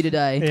wrong with you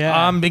today?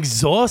 Yeah. I'm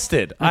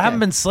exhausted. I haven't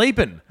been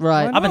sleeping.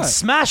 Right. Why I've been not?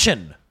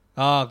 smashing.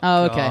 Oh,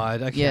 okay.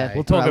 God. Okay. Yeah.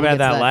 We'll talk Right, about we'll get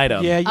that to that. later.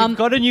 Yeah, you've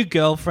got a new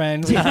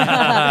girlfriend.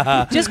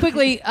 Just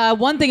quickly,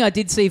 one thing I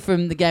did see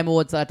from the Game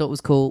Awards that I thought was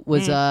cool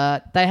was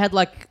they had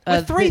like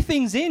We're three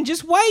things in.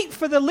 Just wait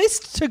for the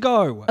list to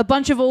go. a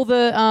bunch of all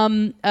the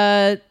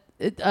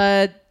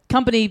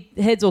company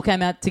heads all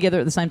came out together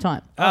at the same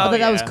time. I thought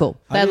that was yeah. cool.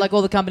 They had like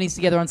all the companies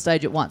together on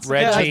stage at once.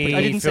 Reggie,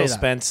 I didn't Phil see that.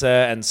 Spencer,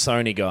 and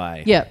Sony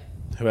Guy. Yeah.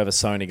 Whoever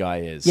Sony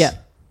Guy is. Yeah.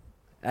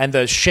 And the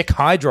Schick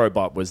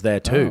Hydrobot was there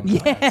too.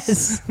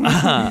 Yes.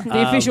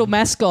 The official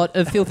mascot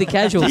of Filthy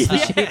Casuals,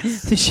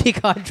 the Chic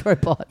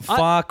Hydrobot.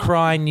 Far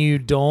Cry New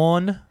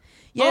Dawn.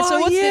 Yeah, so Oh,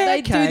 what's yeah,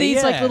 they do okay,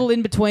 these like yeah. little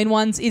in-between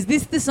ones. Is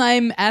this the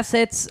same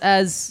assets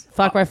as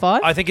Far Cry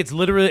 5? I think it's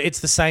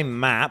the same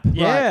map.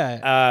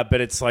 Yeah.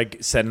 But it's like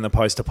set in the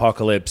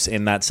post-apocalypse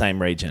in that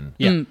same region.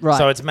 Yeah. Right.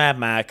 So it's Mad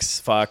Max,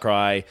 Far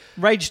Cry.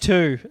 Rage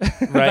 2,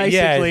 Right,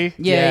 basically.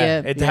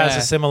 Yeah. It has Yeah.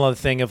 a similar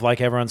thing of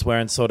like everyone's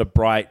wearing sort of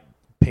bright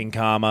pink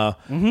armor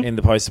in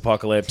the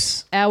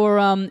post-apocalypse.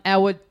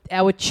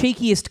 Our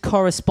cheekiest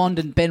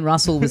correspondent Ben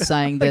Russell was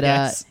saying that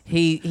Yes.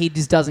 he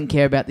just doesn't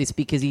care about this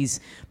because he's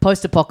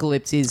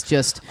post-apocalypse is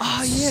just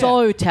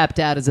so tapped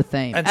out as a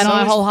theme, And and so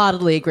I is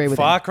wholeheartedly agree with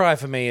Far him. Cry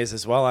for me is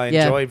as well. I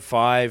Yeah. enjoyed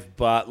 5,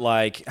 but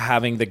like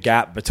having the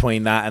gap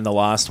between that and the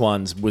last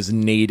ones was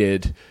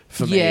needed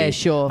for me. Yeah,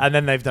 sure. And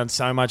then they've done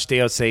so much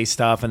DLC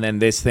stuff and then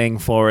this thing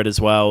for it as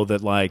well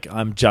that like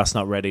I'm just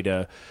not ready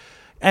to.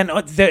 And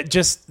they're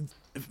just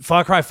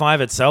Far Cry 5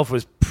 itself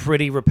was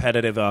pretty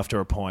repetitive after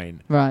a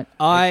point. Right.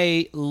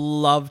 I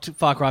loved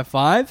Far Cry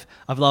 5.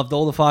 I've loved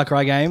all the Far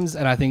Cry games,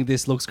 and I think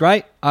this looks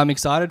great. I'm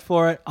excited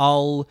for it.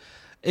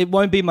 It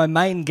won't be my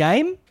main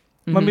game.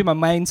 It won't be my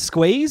main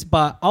squeeze,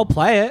 but I'll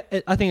play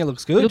it. I think it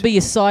looks good. It'll be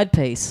your side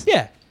piece.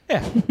 Yeah.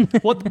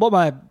 What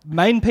my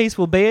main piece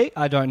will be,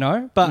 I don't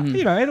know. But,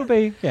 it'll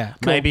be, yeah.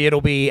 Maybe it'll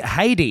be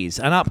Hades,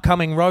 an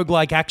upcoming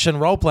roguelike action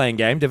role-playing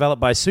game developed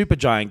by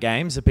Supergiant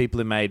Games, the people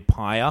who made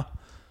Pyre.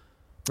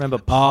 Remember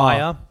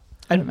Pyre?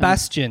 And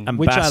Bastion, And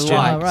which Bastion.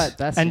 I liked. Oh, right,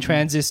 Bastion. And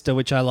Transistor,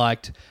 which I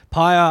liked.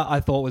 Pyre, I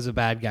thought was a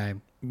bad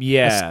game.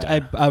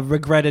 Yeah. A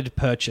regretted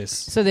purchase.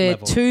 So they're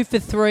level. 2 for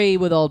 3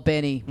 with old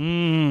Benny.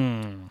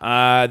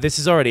 This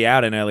is already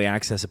out in early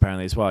access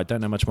apparently as well. I don't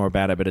know much more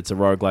about it, but it's a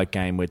roguelike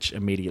game which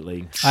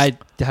immediately... I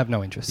have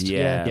no interest.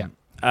 Yeah.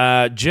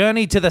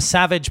 Journey to the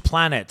Savage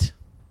Planet.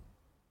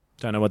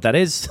 Don't know what that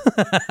is.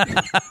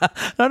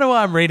 I don't know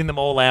why I'm reading them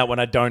all out when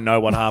I don't know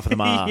what half of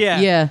them are.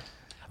 Yeah.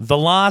 The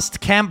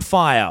Last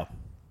Campfire.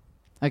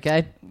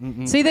 Okay.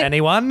 See that?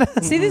 Anyone?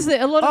 See, this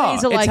a lot of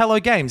these are it's like Hello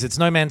Games. It's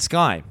No Man's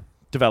Sky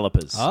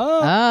developers.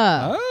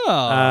 ah.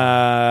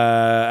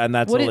 And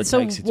that's all it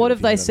So takes you to what if have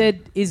you they don't know.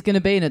 said is going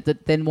to be in it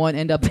that then won't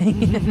end up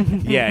being in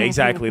it? Yeah,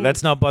 exactly.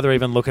 Let's not bother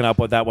even looking up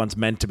what that one's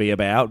meant to be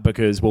about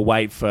because we'll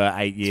wait for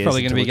 8 years. It's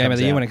probably going to until be Game of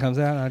the Year when comes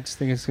it comes out. I just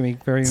think it's going to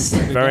be very...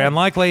 out. Very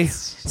unlikely.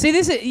 See,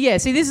 this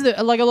is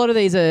like a lot of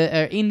these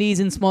are indies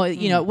and small.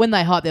 You know, when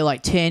they hype, they're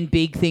like 10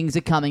 big things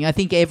are coming. I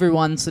think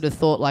everyone sort of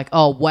thought like,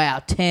 oh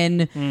wow,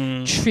 10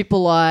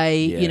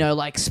 AAA. Yeah. You know,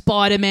 like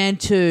Spider-Man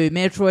 2,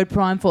 Metroid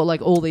Prime 4,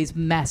 like all these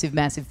massive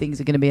things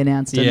are going to be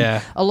announced. And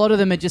Yeah. a lot of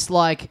them are just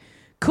like,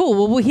 cool.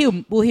 Well,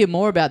 we'll hear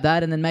more about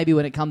that, and then maybe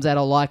when it comes out,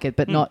 I'll like it,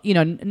 but not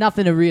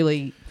nothing to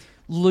really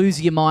lose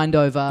your mind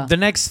over. The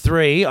next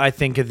 3, I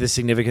think, are the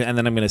significant, and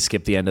then I'm going to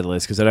skip the end of the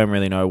list because I don't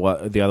really know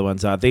what the other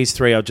ones are. These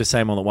 3, I'll just say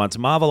them all at once.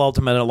 Marvel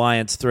Ultimate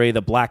Alliance 3,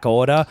 The Black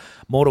Order,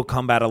 Mortal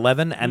Kombat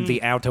 11, and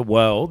The Outer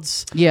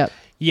Worlds. Yeah.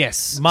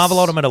 Yes. Marvel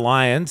Ultimate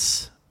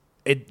Alliance,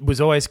 it was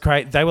always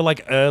great. They were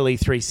like early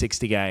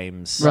 360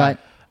 games. Right.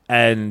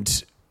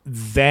 And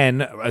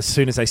then, as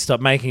soon as they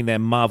stopped making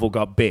them, Marvel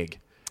got big.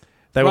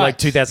 They were Right. like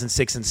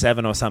 2006 and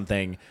 7 or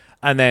something.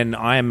 And then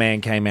Iron Man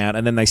came out,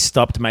 and then they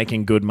stopped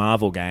making good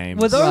Marvel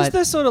games. Were those Right.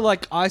 the sort of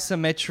like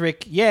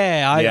isometric?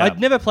 Yeah, Yeah. I'd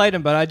never played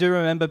them, but I do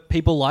remember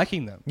people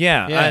liking them.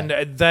 Yeah, Yeah. and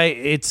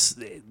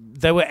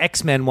there were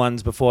X-Men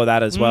ones before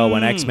that as well,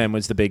 when X-Men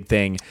was the big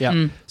thing.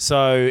 Yeah.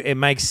 So it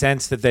makes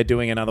sense that they're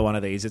doing another one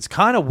of these. It's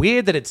kind of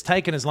weird that it's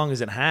taken as long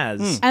as it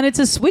has. And it's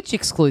a Switch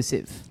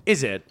exclusive.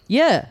 Is it?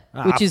 Yeah,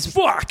 which is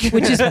fuck.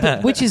 which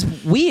is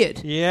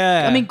weird.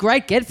 Yeah. I mean,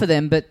 great get for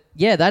them, but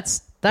yeah, that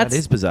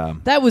is bizarre.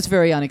 That was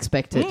very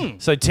unexpected.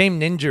 So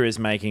Team Ninja is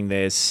making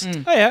this,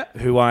 oh yeah.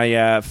 who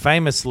I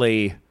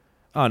famously...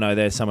 Oh, no,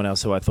 there's someone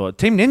else who I thought.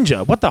 Team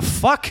Ninja? What the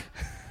fuck?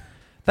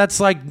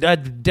 That's like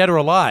Dead or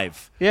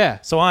Alive. Yeah.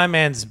 So Iron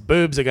Man's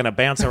boobs are going to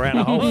bounce around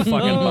a whole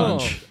fucking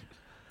bunch.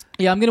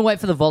 Yeah, I'm going to wait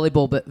for the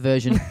volleyball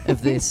version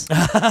of this.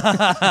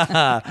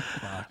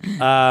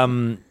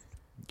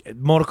 Mortal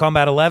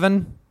Kombat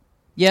 11?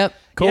 Yep.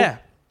 Cool. Yeah.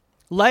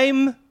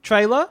 Lame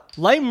trailer,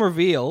 lame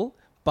reveal,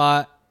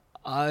 but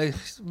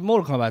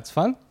Mortal Kombat's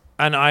fun.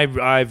 And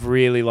I've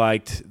really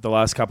liked the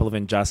last couple of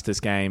Injustice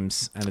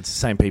games, and it's the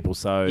same people,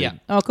 so Yeah.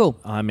 Oh, cool.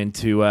 I'm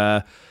into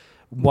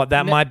what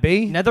that might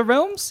be.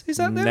 NetherRealms, is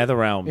that there?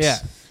 NetherRealms. Yeah.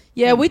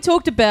 Yeah, we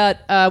talked about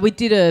we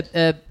did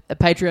a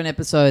Patreon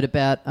episode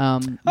about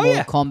Mortal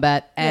yeah.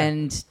 Kombat,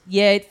 and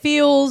it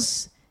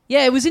feels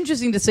it was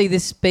interesting to see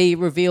this be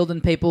revealed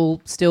and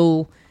people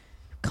still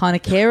kind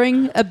of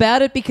caring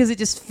about it, because it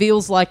just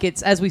feels like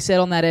it's, as we said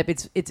on that ep,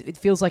 it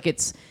feels like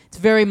it's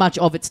very much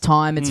of its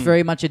time. It's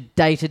very much a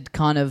dated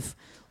kind of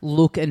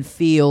look and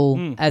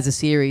feel as a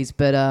series,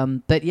 but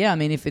yeah, I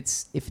mean, if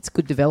it's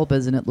good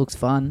developers and it looks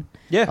fun,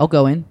 Yeah. I'll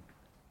go in.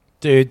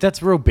 Dude,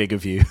 that's real big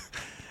of you.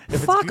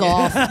 Fuck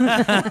off.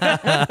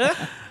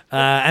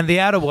 And The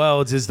Outer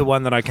Worlds is the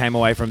one that I came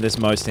away from this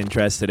most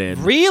interested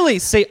in. Really?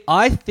 See,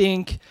 I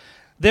think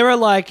there are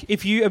like,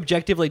 if you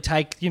objectively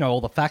take, all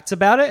the facts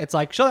about it, it's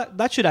like, sure,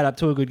 that should add up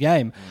to a good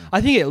game.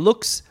 I think it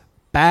looks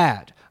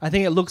bad. I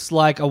think it looks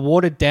like a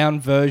watered down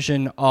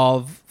version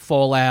of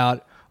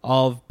Fallout,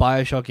 of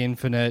BioShock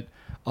Infinite,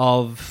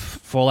 of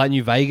Fallout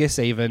New Vegas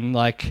even.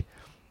 Like,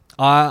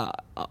 I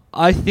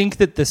think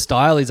that the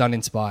style is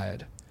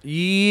uninspired.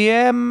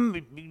 Yeah.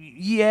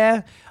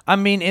 I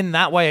mean, in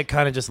that way, it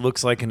kind of just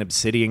looks like an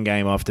Obsidian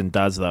game often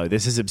does, though.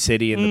 This is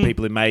Obsidian, the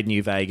people who made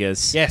New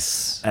Vegas.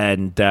 Yes.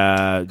 And,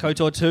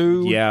 KOTOR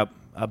 2. yeah,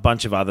 a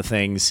bunch of other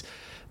things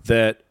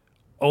that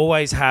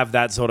always have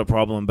that sort of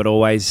problem, but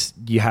always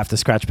you have to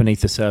scratch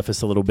beneath the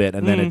surface a little bit,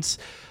 and then it's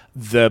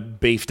the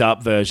beefed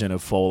up version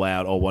of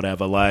Fallout or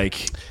whatever.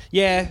 Like,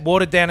 Yeah.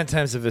 watered down in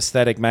terms of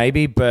aesthetic,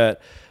 maybe,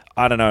 but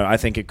I don't know. I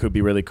think it could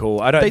be really cool.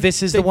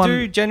 This is the one. They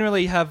do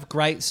generally have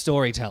great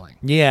storytelling.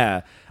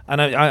 Yeah. And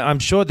I'm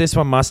sure this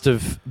one must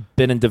have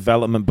been in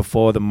development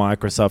before the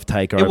Microsoft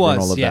takeover It was,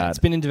 and all of yeah. that. It's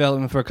been in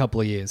development for a couple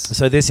of years.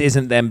 So this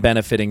isn't them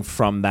benefiting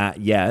from that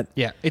yet.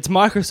 Yeah, it's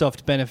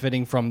Microsoft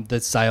benefiting from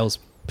the sales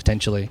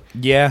potentially.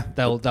 Yeah.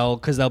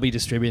 They'll be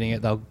distributing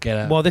it. They'll get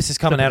a. Well, this is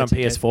coming out on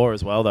ticket. PS4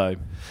 as well, though.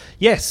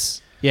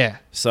 Yes. Yeah.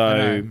 So- I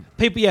know.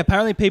 People. Yeah.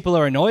 Apparently, people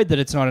are annoyed that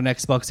it's not an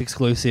Xbox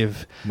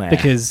exclusive Meh.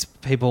 because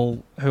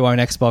people who own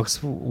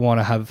Xbox want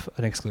to have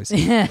an exclusive.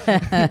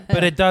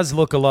 But it does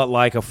look a lot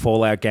like a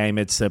Fallout game.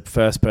 It's a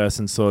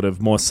first-person sort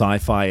of more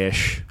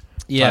sci-fi-ish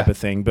type of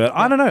thing. But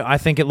I don't know. I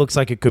think it looks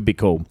like it could be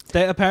cool.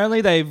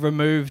 Apparently, they've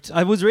removed.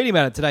 I was reading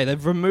about it today.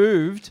 They've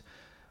removed.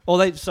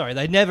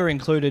 They never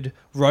included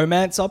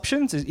romance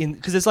options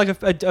because it's like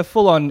a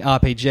full-on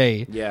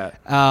RPG. Yeah.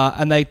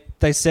 And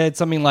they said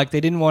something like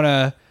they didn't want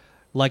to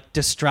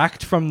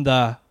distract from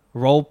the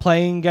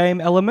role-playing game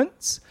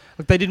elements.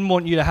 Like they didn't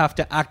want you to have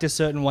to act a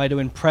certain way to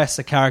impress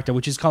a character,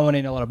 which is common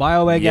in a lot of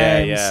BioWare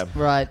games. Yeah.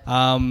 Right.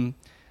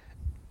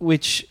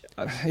 Which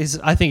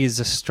I think is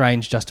a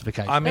strange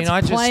justification. I mean,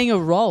 That's playing a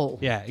role.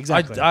 yeah,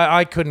 exactly.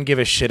 I couldn't give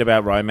a shit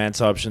about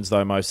romance options,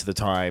 though, most of the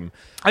time.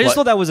 I just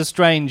thought that was a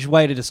strange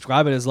way to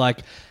describe it. As like,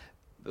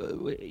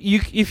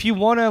 if you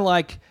want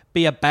to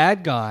be a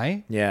bad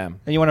guy, Yeah. and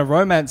you want to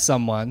romance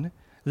someone,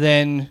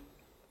 then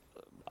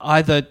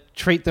either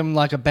treat them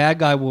like a bad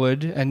guy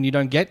would, and you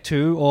don't get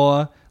to,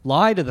 or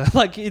lie to them.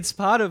 Like it's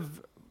part of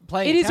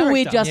playing. It is a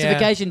weird character.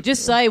 justification.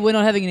 Just say we're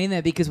not having it in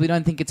there because we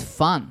don't think it's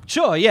fun.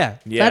 Sure, yeah,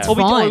 Yeah. That's Or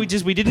fine. we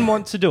didn't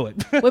want to do it.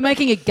 We're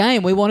making a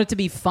game. We want it to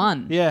be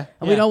fun. Yeah,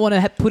 And we yeah. don't want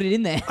to put it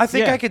in there. I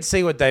think Yeah. I could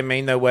see what they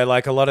mean, though, where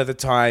a lot of the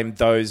time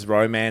those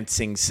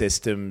romancing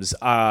systems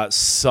are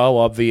so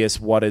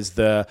obvious what is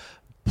the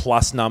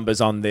plus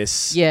numbers on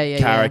this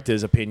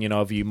character's opinion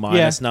of you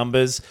minus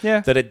numbers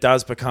that it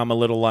does become a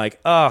little this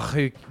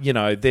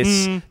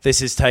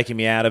is taking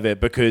me out of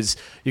it, because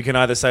you can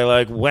either say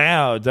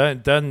wow,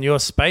 doesn't your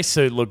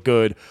spacesuit look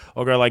good,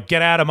 or go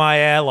get out of my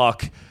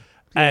airlock.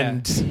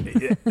 And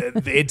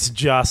it's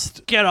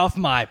just... Get off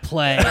my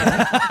plane.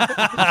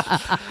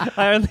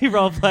 I only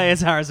role play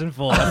as Harrison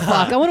Ford.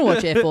 Fuck, I want to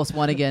watch Air Force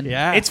One again.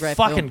 Yeah. It's Great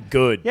fucking film.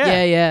 good.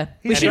 Yeah. Yeah.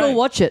 We should Anyway. all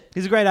watch it.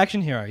 He's a great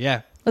action hero,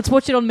 yeah. Let's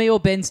watch it on me or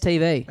Ben's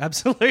TV.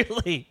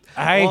 Absolutely.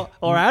 Hey.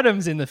 Or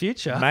Adam's in the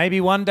future.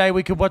 Maybe one day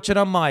we could watch it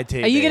on my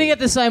TV. Are you going to get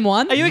the same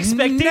one? Are you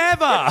expecting?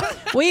 Never.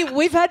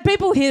 We've had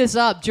people hit us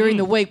up during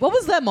the week. What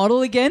was that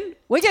model again?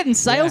 We're getting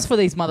sales for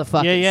these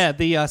motherfuckers. Yeah.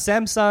 The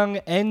Samsung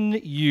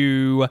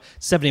NU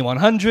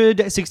 7100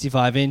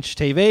 65-inch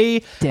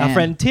TV. Damn. Our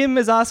friend Tim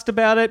has asked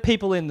about it.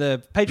 People in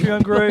the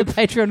Patreon group. The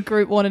Patreon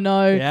group want to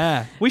know.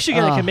 Yeah. We should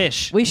get a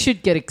commish. We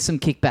should get some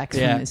kickbacks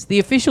Yeah. from this. The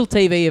official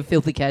TV of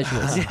Filthy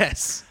Casuals.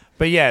 Yes.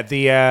 But yeah,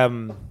 the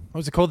what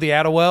was it called? The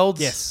Outer Worlds.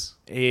 Yes.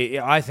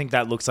 I think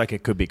that looks like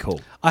it could be cool,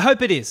 I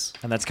hope it is.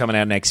 and that's coming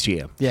out next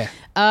year. Yeah.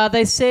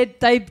 They said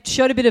they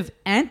showed a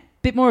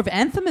bit more of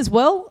Anthem as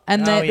well,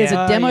 and there's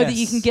a demo that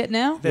you can get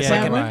now. There's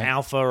Yeah, like an right.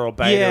 alpha or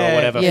beta or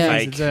whatever Yeah.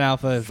 fake It's an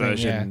alpha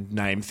version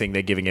name thing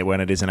they're giving it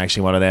when it isn't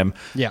actually one of them.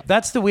 Yeah.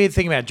 That's the weird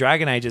thing about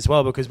Dragon Age as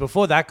well, because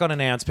before that got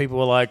announced, people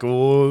were like,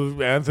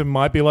 oh, Anthem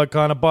might be like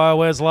kind of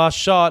BioWare's last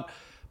shot.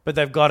 But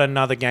they've got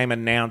another game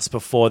announced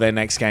before their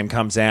next game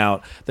comes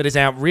out that is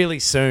out really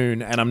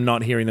soon, and I'm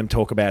not hearing them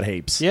talk about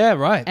heaps. Yeah,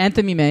 right.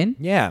 Anthem, you mean?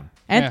 Yeah.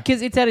 And Yeah.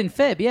 because it's out in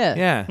Feb, yeah.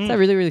 Yeah. It's out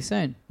really, really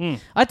soon.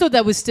 I thought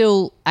that was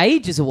still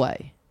ages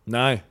away.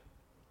 No.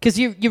 Because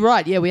you're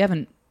right, yeah, we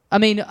haven't. I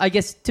mean, I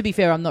guess to be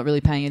fair, I'm not really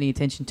paying any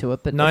attention to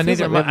it, but No, it feels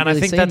neither like am we I. haven't And I really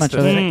think seen that's much the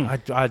of it.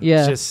 thing. I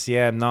Yeah. just,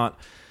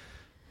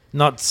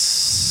 not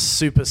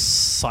super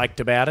psyched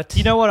about it.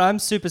 You know what I'm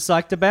super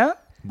psyched about?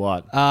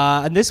 What?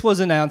 And this was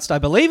announced, I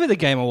believe, at the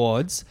Game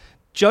Awards.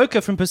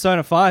 Joker from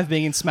Persona 5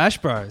 being in Smash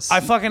Bros. I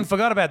fucking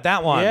forgot about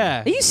that one.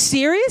 Yeah. Are you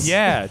serious?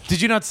 Yeah.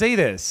 Did you not see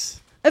this?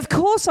 Of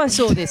course I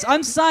saw this.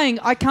 I'm saying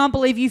I can't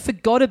believe you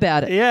forgot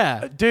about it.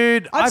 Yeah.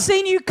 Dude, I've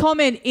seen you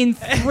comment in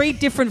 3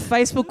 different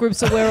Facebook groups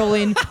that we're all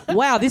in.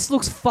 Wow, this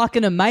looks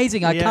fucking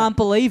amazing. I Yeah. can't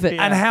believe it.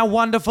 and how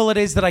wonderful it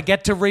is that I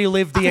get to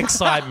relive the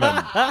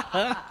excitement.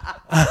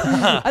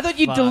 I thought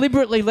you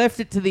deliberately left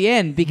it to the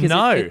end because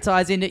No. it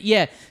ties into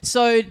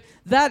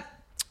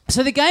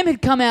So the game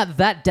had come out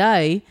that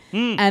day,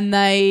 and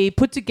they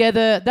put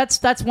together.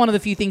 That's one of the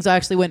few things I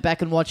actually went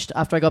back and watched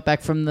after I got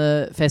back from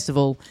the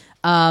festival.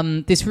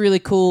 This really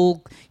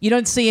cool. You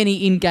don't see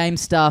any in-game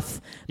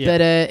stuff, but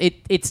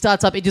it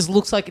starts up. It just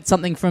looks like it's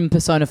something from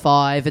Persona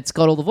 5. It's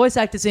got all the voice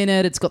actors in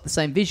it. It's got the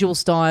same visual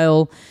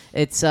style.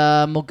 It's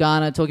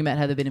Morgana talking about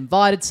how they've been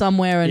invited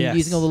somewhere and Yes.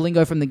 using all the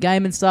lingo from the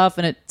game and stuff.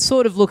 And it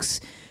sort of looks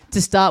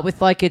to start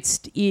with like it's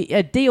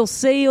a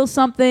DLC or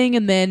something,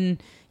 and then.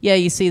 Yeah,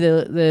 you see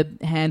the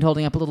hand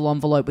holding up a little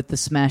envelope with the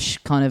Smash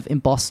kind of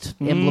embossed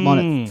emblem on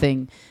it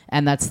thing,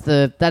 and that's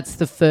the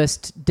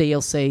first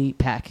DLC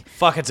pack.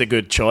 Fuck, it's a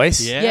good choice.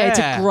 Yeah, it's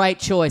a great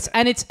choice,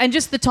 and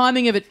just the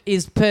timing of it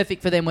is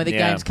perfect for them, where the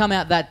games come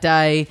out that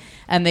day,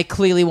 and they're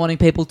clearly wanting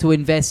people to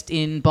invest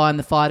in buying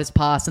the Fighters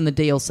Pass and the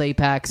DLC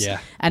packs,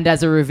 and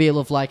as a reveal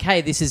of like,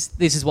 hey, this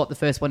is what the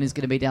first one is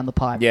going to be down the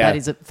pipe. Yeah. That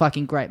is a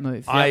fucking great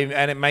move.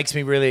 And it makes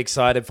me really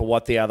excited for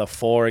what the other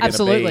 4 are going to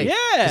be. Absolutely.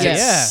 Yeah. 'Cause Yeah.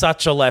 It's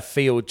such a left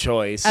field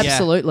choice.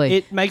 Absolutely.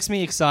 It makes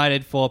me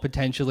excited for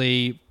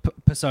potentially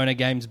Persona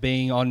games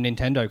being on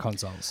Nintendo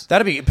consoles.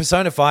 That'd be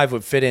Persona 5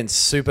 would fit in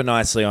super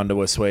nicely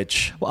onto a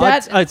Switch. Well,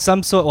 it's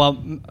some sort.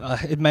 Well,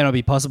 it may not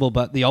be possible,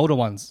 but the older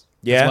ones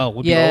Yeah. as well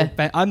would Yeah.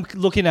 be. I'm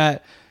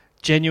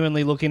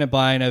genuinely looking at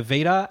buying a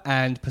Vita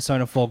and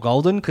Persona 4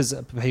 Golden because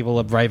people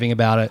are raving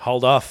about it.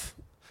 Hold off.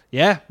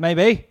 Yeah,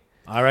 maybe.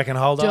 I reckon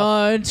hold off.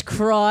 Don't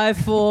cry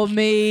for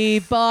me,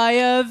 buy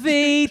a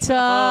Vita.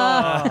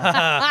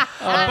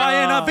 I'm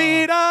buying a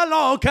Vida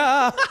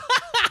Loca.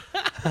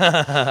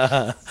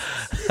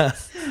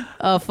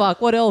 Oh,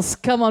 fuck. What else?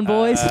 Come on,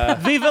 boys.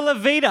 Viva la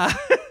Vita.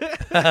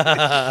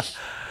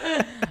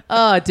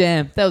 Oh,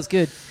 damn. That was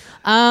good.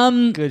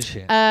 Good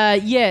shit.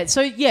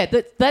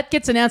 That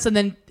gets announced, and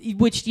then,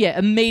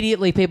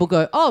 immediately people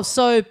go, oh,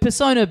 so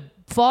Persona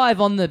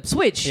 5 on the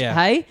Switch, Yeah.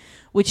 hey?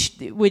 Which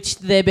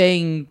they're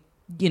being,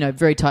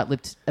 very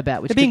tight-lipped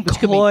about. Which They're being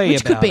coy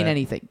which could about mean it.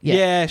 anything.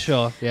 Yeah,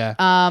 sure. Yeah.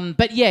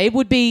 But yeah, it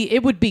would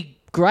be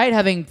great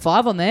having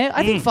 5 on there.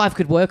 I think 5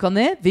 could work on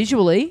there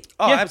visually.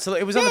 Oh, Yeah.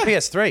 absolutely. It was on the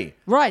PS3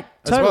 Right.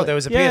 as Totally. well. There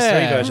was a Yeah.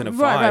 PS3 version of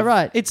 5.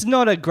 Right. It's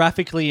not a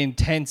graphically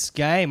intense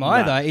game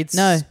either. It's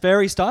No.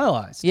 very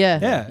stylized.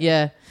 Yeah.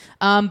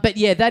 But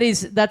yeah,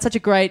 that's such a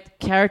great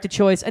character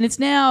choice, and it's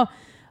now,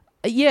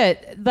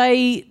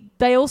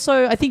 they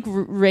also, I think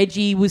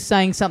Reggie was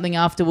saying something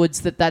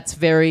afterwards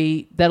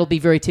that'll be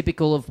very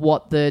typical of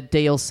what the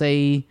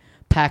DLC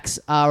packs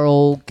are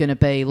all going to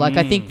be. Like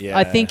I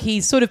think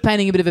he's sort of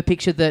painting a bit of a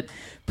picture that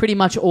pretty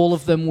much all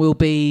of them will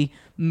be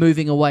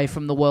moving away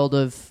from the world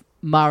of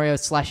Mario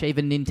 /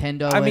 even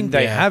Nintendo. I mean, and-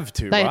 they have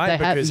to, They- right?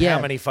 they have, Because yeah.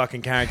 how many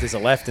fucking characters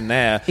are left in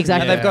there?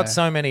 Exactly. And they've got Yeah.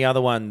 so many other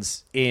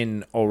ones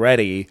in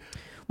already.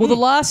 Well,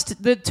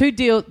 the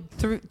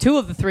two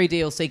of the 3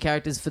 DLC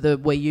characters for the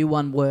Wii U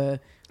one were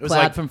was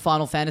Cloud like- from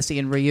Final Fantasy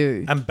and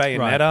Ryu. And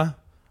Bayonetta,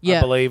 Yeah.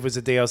 I believe, was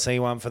a DLC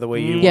one for the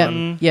Wii U Yep,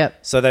 one. yep.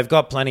 So they've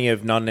got plenty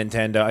of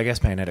non-Nintendo. I guess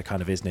Bayonetta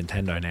kind of is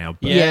Nintendo now.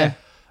 But Yeah.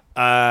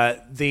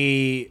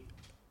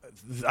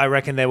 I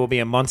reckon there will be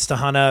a Monster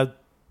Hunter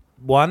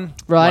one.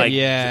 Right. Like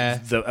Yeah.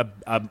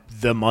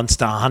 The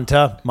Monster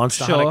Hunter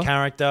Sure.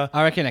 character.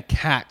 I reckon a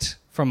cat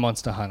from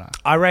Monster Hunter.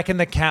 I reckon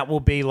the cat will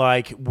be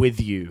like with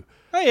you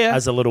Oh yeah,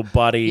 as a little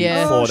buddy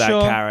Yeah. for that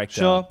sure,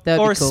 character. Sure, That'd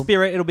or be a cool.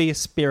 spirit. It'll be a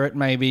spirit.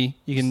 Maybe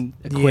you can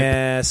equip.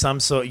 Yeah, some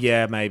sort.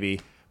 Yeah, maybe.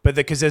 But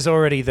because there's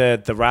already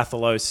the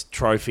Rathalos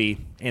trophy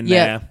in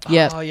Yeah, there,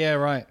 yeah. Oh yeah,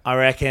 right. I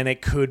reckon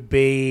it could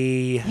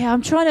be. Yeah,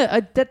 I'm trying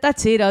to.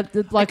 That's it. Like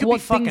It could what be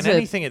fucking things are.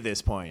 anything at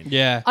this point.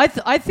 Yeah.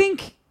 I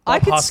think I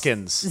Bob could.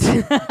 Hoskins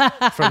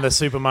from the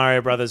Super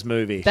Mario Brothers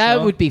movie. That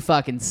Sure. would be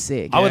fucking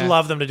sick. I would Yeah.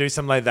 love them to do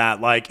something like that.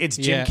 Like it's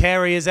Jim Yeah.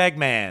 Carrey as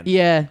Eggman.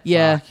 Yeah,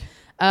 yeah. Fuck.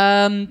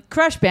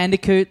 Crash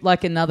Bandicoot,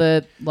 like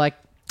another like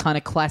kind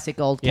of classic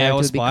old Yeah, character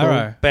or would be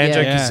Spyro. cool.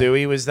 Banjo Yeah.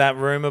 Kazooie was that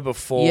rumor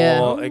before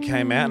Yeah. it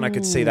came out, and I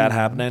could see that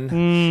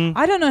happening.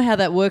 I don't know how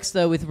that works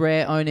though with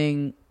Rare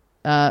owning,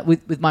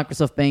 with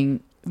Microsoft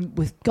being,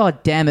 with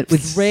God damn it,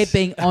 with Rare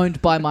being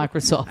owned by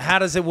Microsoft. How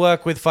does it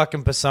work with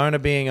fucking Persona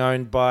being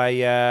owned by,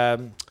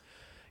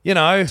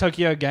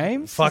 Tokyo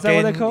Games. fucking Is that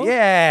what they're called?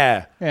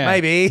 Yeah, Yeah.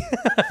 maybe.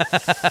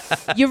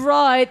 You're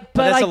right, but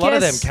But there's I a lot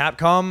of them. guess.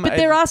 Capcom. But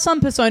there are some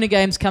Persona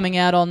games coming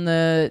out on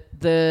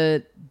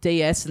the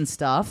DS and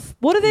stuff.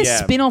 What are their Yeah.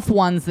 spin-off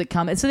ones that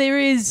come? So there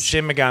is.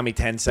 Shin Megami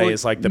Tensei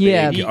is like the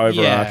Yeah. big Yeah.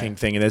 overarching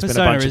thing, and there's Persona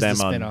been a bunch of is the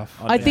them on. spin-off.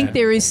 I think yeah.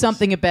 there is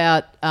something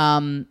about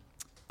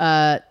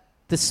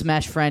the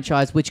Smash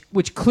franchise,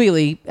 which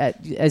clearly,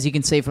 as you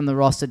can see from the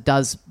roster,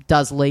 does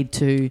lead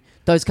to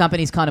those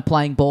companies kind of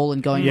playing ball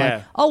and going Yeah.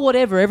 like, oh,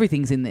 whatever,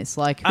 everything's in this.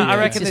 Like, I it's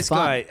reckon just this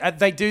fun. guy.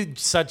 They do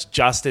such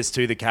justice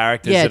to the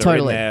characters Yeah, that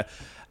totally. are in there.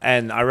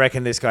 And I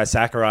reckon this guy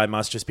Sakurai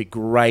must just be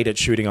great at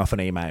shooting off an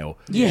email.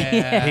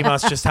 Yeah. He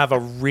must just have a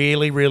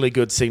really, really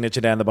good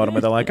signature down the bottom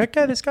where they're like,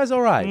 okay, this guy's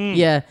all right.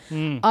 Yeah.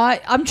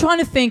 I'm trying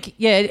to think.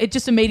 Yeah, it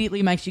just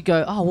immediately makes you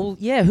go, oh, well,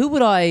 yeah, who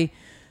would I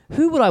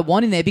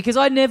want in there? Because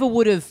I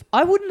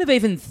wouldn't have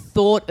even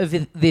thought of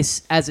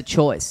this as a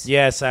choice.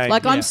 Yeah, same.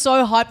 Like, I'm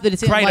so hyped that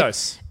it's in. Like,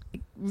 Kratos.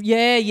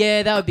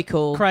 yeah, that would be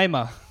cool.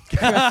 Kramer. Here,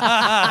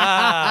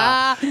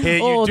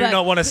 you Oh, do that-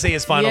 not want to see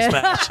his final Yeah.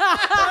 smash.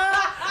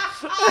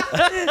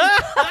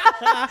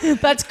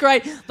 That's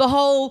great.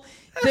 One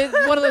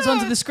of those ones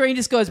where the screen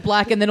just goes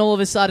black and then all of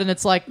a sudden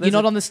it's like you're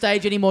not on the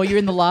stage anymore, you're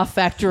in the Laugh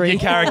Factory. Your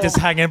character's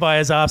hanging by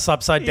his ass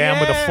upside down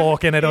with a Yeah,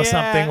 fork in it or yeah.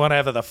 something,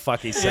 whatever the fuck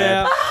he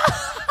said.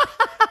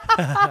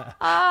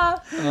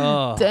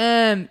 Oh.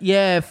 Damn,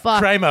 yeah, fuck.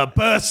 Kramer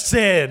bursts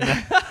in.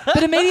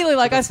 But immediately,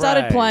 like, I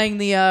started fray. playing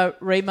the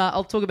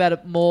I'll talk about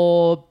it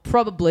more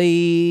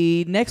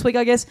probably next week,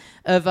 I guess,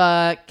 of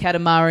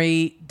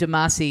Katamari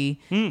Damacy.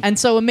 And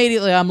so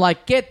immediately I'm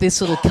like, get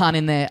this little cunt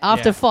in there.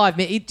 After Yeah. 5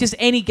 minutes, just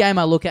any game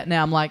I look at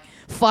now, I'm like,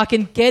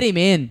 fucking get him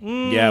in.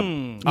 Yeah.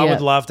 I Yeah.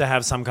 would love to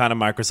have some kind of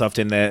Microsoft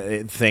in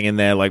there thing in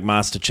there, like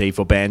Master Chief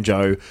or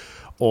Banjo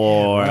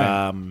or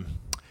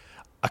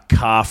a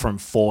car from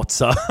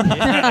Forza.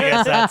 I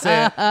guess that's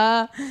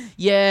it.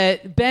 Yeah,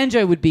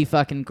 Banjo would be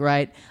fucking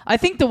great. I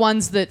think the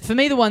ones that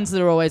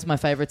are always my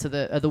favorites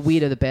are the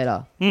weirder the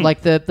better.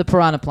 Like the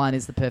Piranha Plant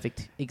is the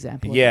perfect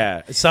example. of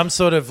Yeah, some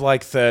sort of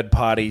like third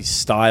party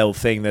style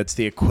thing that's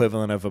the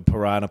equivalent of a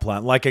Piranha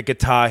Plant, like a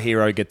Guitar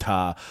Hero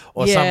guitar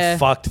or Yeah. some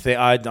fucked thing.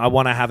 I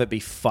want to have it be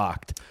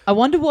fucked. I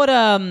wonder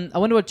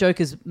what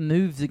Joker's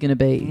moves are going to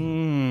be.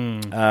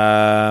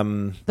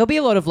 There'll be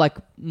a lot of like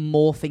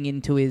morphing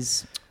into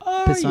his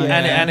persona.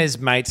 yeah. And his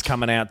mates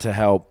coming out to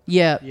help.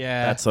 Yeah.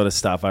 Yeah. That sort of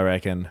stuff, I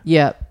reckon.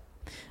 Yeah.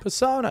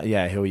 Persona.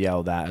 Yeah, he'll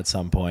yell that at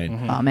some point.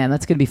 Oh man,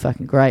 that's going to be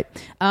fucking great.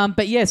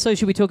 But yeah, so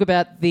should we talk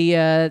about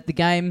the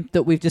game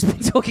that we've just been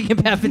talking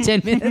about for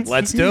 10 minutes?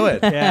 Let's do it.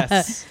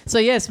 Yes. So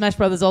yeah, Smash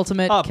Brothers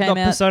Ultimate Oh, came not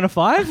out. Persona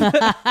 5?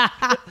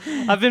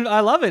 I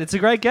love it. It's a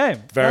great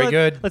game. Very Well,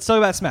 good. Let's talk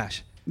about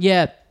Smash.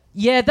 Yeah.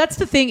 Yeah, that's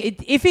the thing.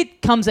 If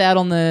it comes out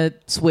on the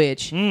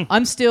Switch,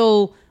 I'm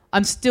still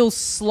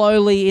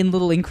slowly in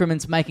little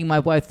increments making my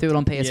way through it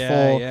on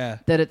PS4. Yeah.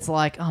 That it's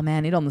like, oh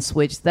man, it on the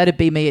Switch. That'd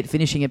be me at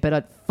finishing it, but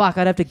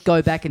I'd have to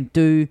go back and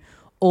do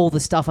all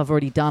the stuff I've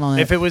already done on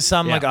it. If it was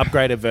some Yeah. like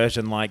upgraded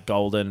version like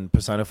Golden,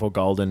 Persona 4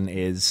 Golden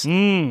is,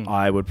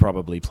 I would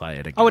probably play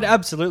it again. I would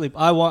absolutely.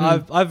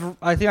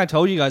 I think I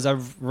told you guys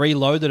I've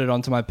reloaded it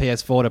onto my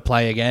PS4 to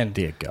play again.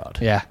 Dear God.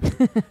 Yeah.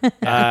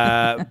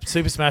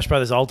 Super Smash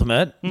Bros.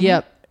 Ultimate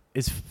Yep.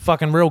 is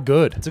fucking real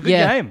good. It's a good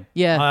Yeah. game.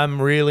 Yeah.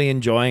 I'm really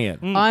enjoying it.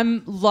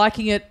 I'm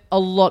liking it a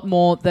lot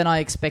more than I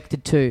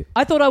expected to.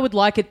 I thought I would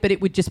like it, but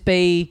it would just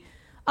be,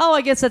 oh,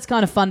 I guess that's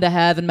kind of fun to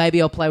have, and maybe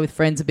I'll play with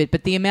friends a bit.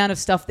 But the amount of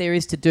stuff there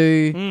is to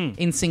do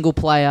in single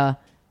player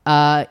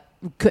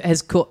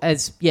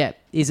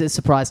is a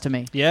surprise to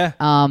me. Yeah.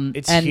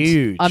 It's and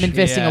huge. I'm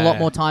investing a lot Yeah.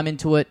 more time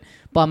into it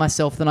by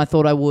myself than I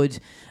thought I would.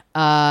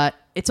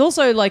 It's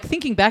also like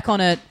thinking back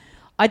on it,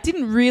 I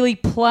didn't really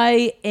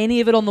play any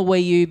of it on the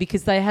Wii U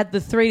because they had the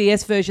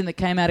 3DS version that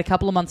came out a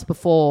couple of months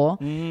before,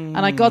 and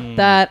I got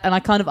that, and I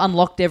kind of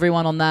unlocked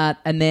everyone on that,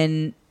 and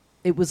then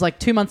it was like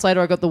 2 months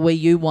later I got the Wii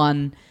U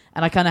one,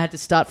 and I kind of had to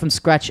start from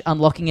scratch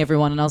unlocking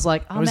everyone, and I was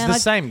like, oh It was man, the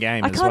same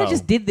game I as kind of well.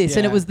 just did this,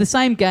 and it Yeah. was the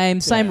same game,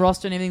 same Yeah.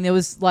 roster and everything. There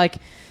was like,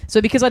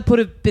 so because I'd put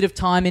a bit of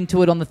time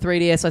into it on the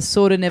 3DS, I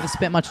sort of never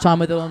spent much time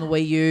with it on the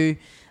Wii U.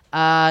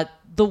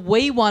 The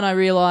Wii one, I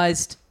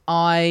realized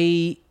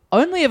I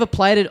only ever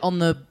played it on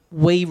the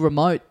Wii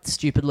remote,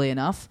 stupidly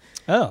enough.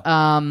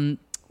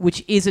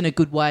 Which isn't a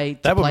good way to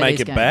That would play make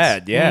these it games.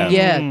 bad, yeah.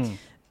 Yeah.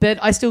 But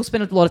I still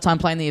spend a lot of time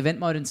playing the event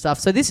mode and stuff.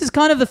 So this is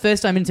kind of the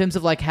first time in terms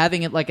of like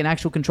having it like an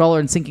actual controller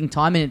and sinking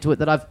time into it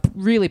that I've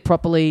really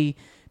properly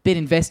been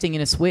investing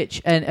in a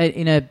Switch and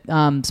in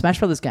a Smash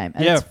Brothers game.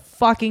 And it's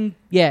fucking,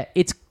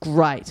 it's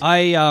great.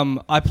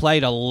 I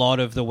played a lot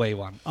of the Wii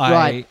one.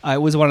 Right.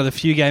 It was one of the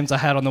few games I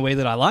had on the Wii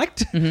that I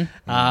liked. And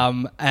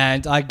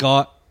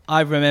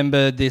I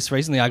remember this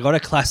recently. I got a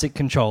classic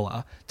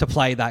controller to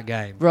play that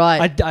game.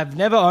 Right. I've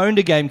never owned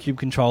a GameCube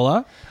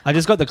controller. I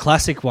just got the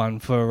classic one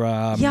for.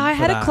 I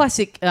had a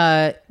classic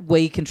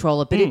Wii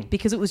controller, but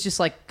because it was just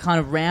like kind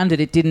of rounded,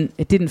 it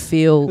didn't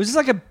feel. It was just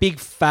like a big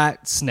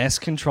fat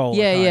SNES controller.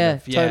 Yeah,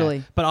 kind of.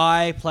 totally. But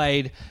I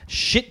played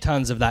shit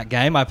tons of that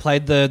game. I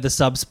played the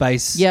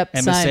Subspace Yep,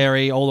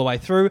 Emissary all the way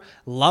through.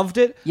 Loved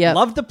it. Yep.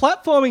 Loved the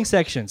platforming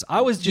sections.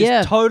 I was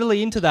just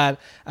totally into that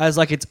as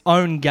like its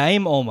own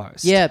game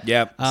almost. Yep,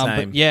 But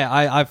same. yeah,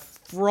 I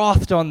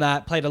frothed on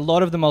that. Played a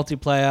lot of the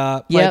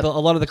multiplayer. Played a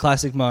lot of the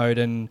classic mode,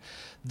 and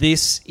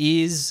this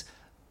is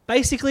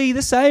basically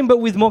the same but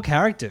with more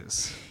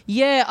characters.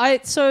 Yeah,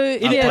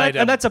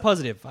 And that's a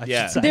positive. I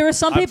should say. There are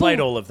some I people. played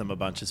all of them a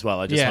bunch as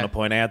well. I just Yeah. want to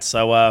point out.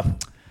 So,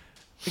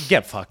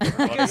 get fucked.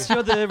 everybody. Guess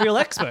you're the real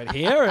expert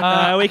here,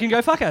 and we can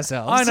go fuck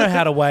ourselves. I know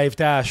how to wave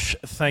dash.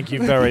 Thank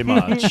you very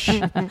much.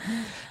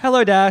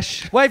 Hello,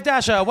 Dash. Wave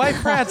Dasher, Wave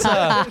Prancer,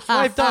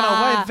 Wave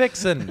Donna, Wave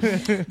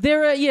Vixen.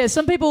 There are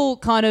some people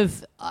kind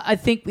of, I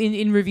think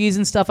in reviews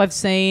and stuff I've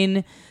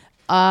seen,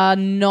 are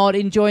not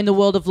enjoying the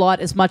World of Light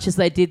as much as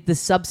they did the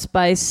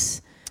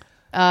Subspace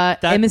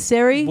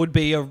Emissary. Would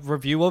be a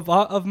review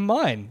of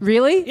mine.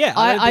 Really? Yeah,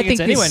 I don't think it's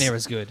anywhere this- near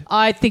as good.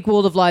 I think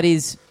World of Light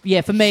is,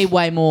 for me,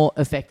 way more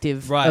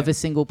effective Right. of a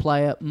single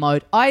player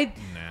mode. I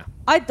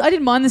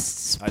didn't mind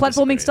this I platforming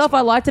disagree as stuff.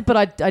 well. I liked it, but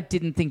I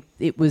didn't think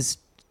it was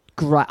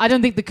great. I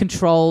don't think the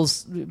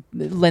controls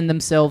lend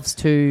themselves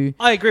to.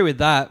 I agree with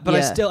that, but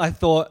Yeah. I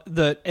thought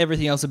that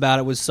everything else about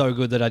it was so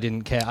good that I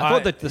didn't care. I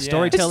thought that the It's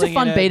storytelling. just a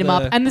fun in it, beat 'em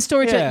up, and the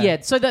storytelling. Yeah.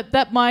 Yeah, so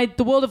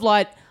the World of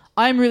Light,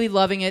 I'm really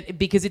loving it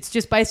because it's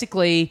just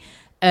basically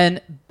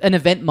an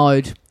event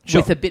mode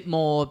Sure. with a bit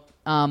more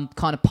kind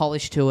of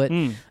polish to it.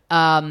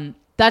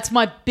 That's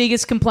my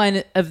biggest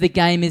complaint of the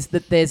game is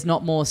that there's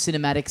not more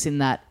cinematics in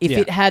that. If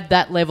it had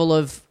that level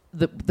of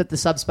that the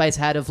Subspace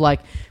had of like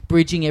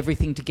bridging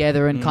everything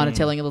together and kind of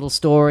telling a little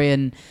story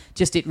and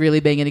just it really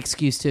being an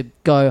excuse to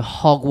go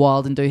hog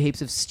wild and do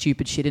heaps of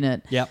stupid shit in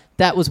it. Yep.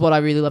 That was what I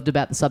really loved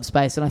about the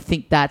Subspace, and I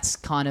think that's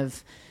kind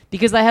of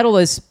because they had all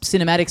those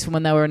cinematics from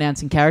when they were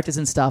announcing characters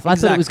and stuff. I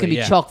thought it was going to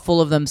be chock full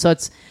of them, so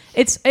it's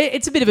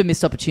a bit of a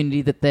missed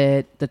opportunity that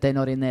they're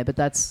not in there. But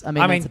that's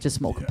that's such a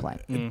small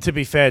complaint. To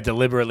be fair,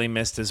 deliberately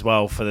missed as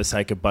well for the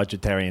sake of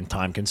budgetary and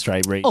time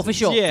constraint reasons. Oh, for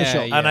sure, Yeah, for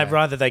sure. yeah. And I'd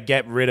rather they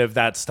get rid of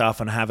that stuff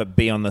and have it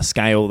be on the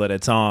scale that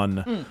it's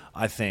on,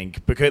 I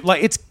think. Because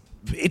like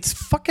it's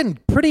fucking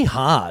pretty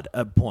hard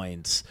at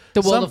points.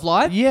 The World of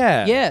Light?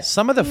 Yeah. Yeah.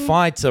 Some of the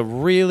fights are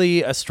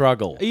really a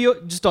struggle. Are you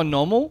just on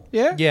normal?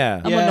 Yeah. Yeah.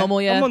 I'm on normal,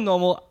 yeah. I'm on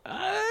normal.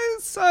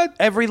 So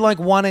Every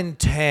 1 in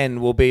 10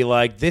 will be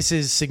like, this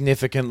is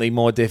significantly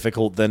more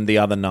difficult than the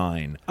other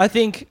 9. I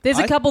think There's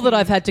a couple that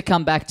I've had to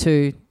come back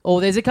to,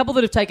 or there's a couple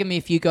that have taken me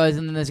a few goes,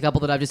 and then there's a couple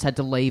that I've just had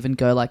to leave and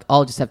go like,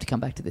 I'll just have to come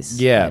back to this.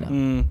 Yeah.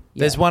 later.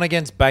 There's one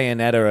against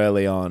Bayonetta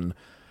early on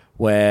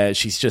where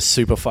she's just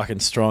super fucking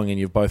strong and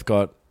you've both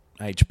got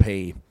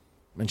HP.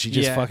 And she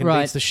just Yeah. fucking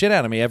Right. beats the shit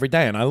out of me every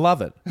day, and I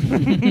love it.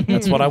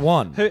 That's what I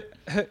want.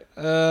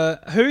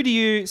 Who do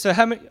you? So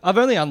how many? I've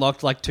only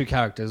unlocked like 2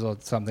 characters or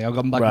something. I've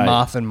got like Right.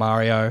 Marth and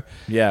Mario.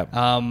 Yeah.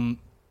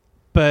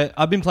 But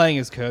I've been playing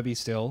as Kirby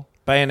still.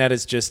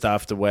 Bayonetta's just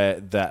after where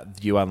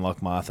that you unlock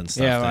Marth and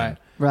stuff. Yeah, then. right.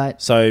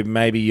 Right. So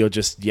maybe you're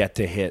just yet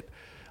to hit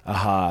a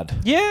hard.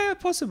 Yeah,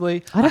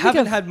 possibly. I I, don't think haven't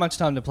I've- had much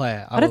time to play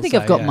it. I don't will think say,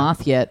 I've got yeah.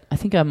 Marth yet. I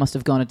think I must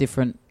have gone a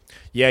different.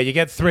 Yeah, you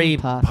get 3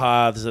 Path.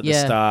 paths at the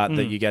Yeah. start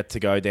that you get to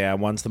go down.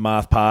 One's the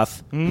Marth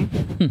path,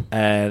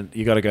 and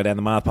you got to go down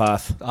the Marth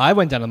path. I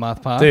went down the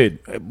Marth path. Dude,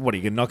 what are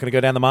you not going to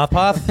go down the Marth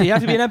path? You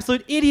have to be an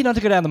absolute idiot not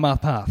to go down the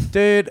Marth path.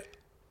 Dude,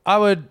 I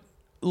would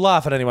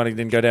laugh at anyone who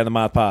didn't go down the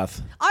Marth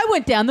path. I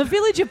went down the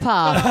villager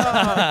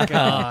path.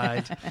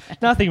 God,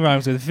 nothing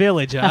rhymes with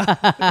villager.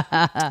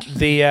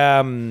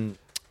 The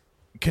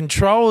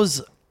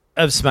controls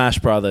of Smash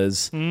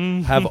Brothers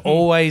have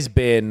always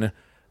been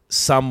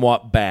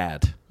somewhat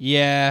bad.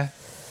 Yeah,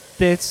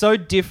 they're so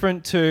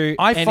different to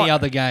I any fi-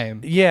 other game.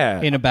 Yeah.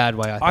 In a bad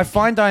way, I think. I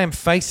find I am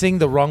facing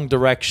the wrong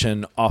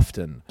direction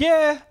often.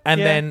 yeah, And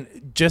yeah.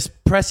 then just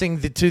pressing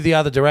to the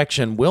other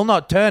direction will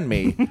not turn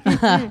me.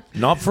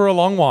 Not for a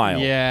long while.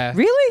 yeah,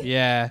 Really?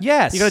 yeah,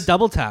 Yes. You got to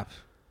double tap.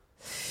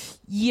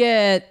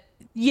 Yeah,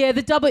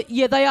 the double.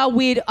 Yeah, they are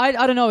weird. I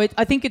don't know.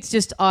 I think it's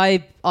just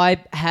I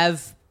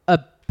have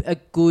a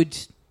good.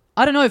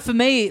 I don't know. For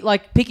me,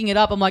 like picking it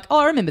up, I'm like, oh,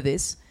 I remember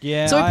this.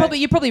 Yeah, So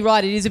you're probably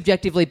right. It is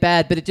objectively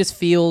bad, but it just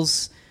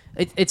feels.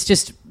 It's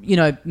just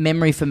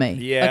memory for me.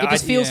 Yeah, like it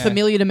just feels yeah.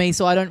 familiar to me,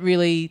 so I don't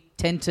really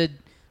tend to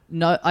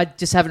I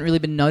just haven't really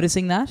been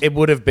noticing that. It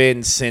would have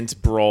been since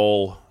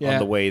Brawl Yeah. on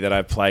the Wii that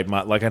I've played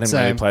much. Like I didn't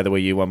Same. really play the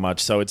Wii U one much,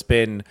 so it's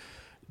been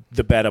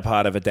the better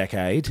part of a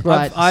decade.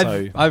 Right.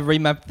 I've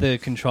remapped the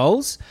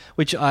controls,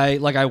 which I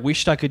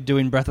wished I could do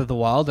in Breath of the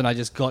Wild, and I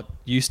just got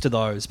used to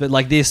those. But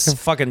like this,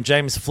 Fucking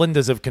James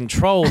Flinders of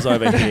controls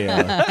over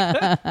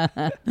here.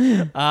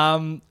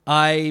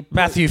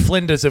 Matthew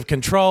Flinders of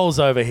controls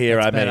over here.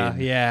 I better.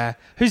 mean, Yeah.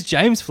 Who's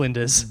James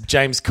Flinders?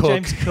 James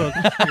Cook. James Cook.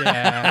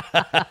 Yeah.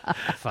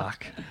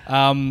 Fuck.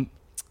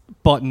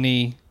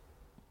 Botany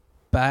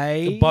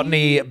Bay.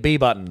 Botany B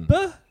button.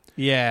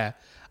 Yeah.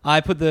 I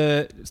put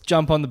the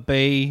jump on the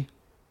B,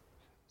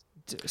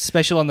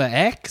 special on the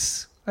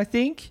X, I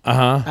think.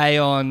 A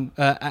on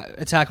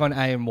attack on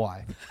A and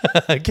Y.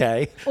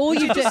 Okay. Or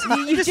you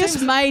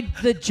just made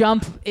the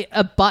jump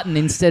a button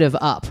instead of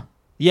up.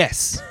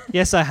 Yes,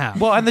 I have.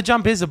 Well, and the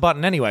jump is a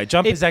button anyway.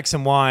 Jump is X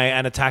and Y,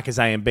 and attack is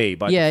A and B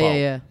by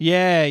default.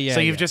 yeah. So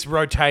you've just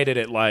rotated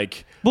it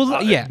like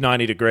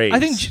 90 degrees. I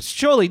think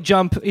surely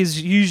jump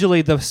is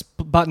usually the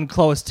button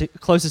closest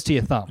to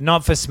your thumb.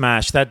 not for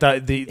Smash.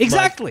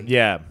 Exactly.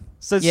 Yeah.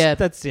 So Yeah.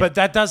 that's it. But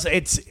that does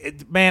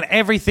man,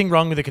 everything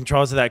wrong with the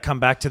controls of that come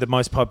back to the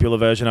most popular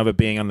version of it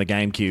being on the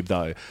GameCube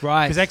though.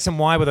 Right. Because X and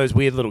Y were those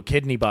weird little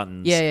kidney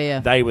buttons.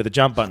 Yeah. They were the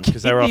jump buttons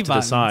because they were off Kidney to the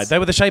buttons. side. They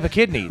were the shape of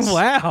kidneys.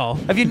 Wow.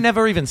 Have you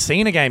never even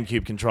seen a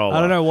GameCube controller?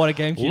 I don't know what a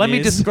GameCube Let me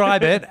is.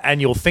 describe it and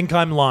you'll think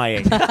I'm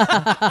lying.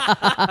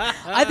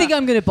 I think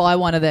I'm going to buy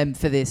one of them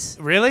for this.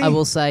 Really? I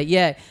will say,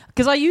 yeah,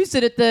 because I used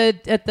it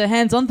at the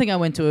hands-on thing I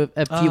went to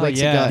a few Oh,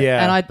 weeks yeah. ago,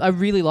 Yeah. and I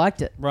really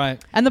liked it.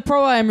 Right. And the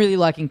Pro I am really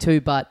liking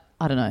too, but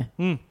I don't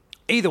know.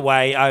 Either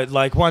way,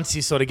 once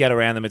you sort of get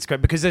around them, it's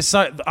great because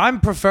I'm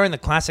preferring the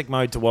classic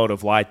mode to World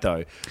of Light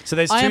though. So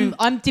there's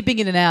I'm dipping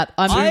in and out.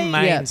 two main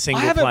yeah.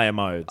 single player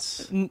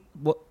modes.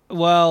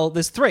 Well,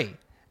 there's 3.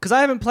 Because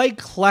I haven't played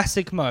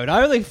classic mode.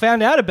 I only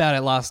found out about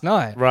it last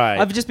night. Right.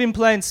 I've just been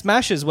playing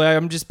Smashes where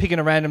I'm just picking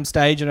a random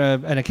stage and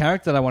a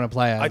character that I want to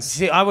play as.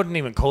 I wouldn't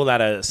even call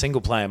that a single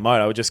player mode.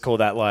 I would just call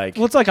that like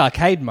Well, it's like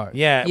arcade mode.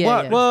 yeah.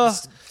 Yeah, yeah. Well,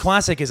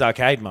 classic is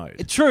arcade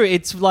mode. True,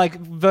 it's like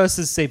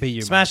versus CPU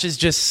mode. Smash is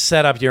just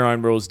set up your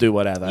own rules, do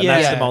whatever. And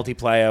that's Yeah. the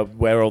multiplayer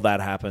where all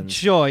that happens.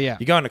 Sure, yeah.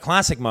 You go into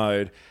classic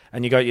mode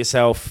and you got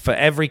yourself, for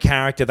every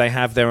character, they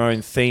have their own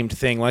themed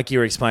thing, like you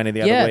were explaining the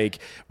Yeah. other week,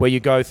 where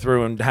you go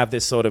through and have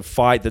this sort of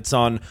fight that's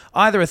on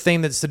either a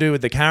theme that's to do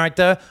with the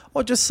character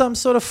or just some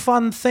sort of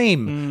fun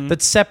theme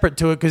that's separate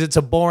to it because it's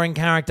a boring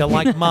character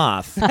like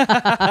Marth.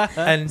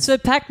 And So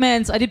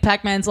I did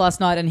Pac-Man's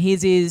last night, and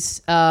his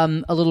is a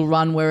little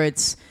run where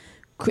it's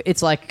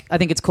like, I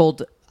think it's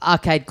called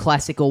Arcade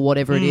Classic or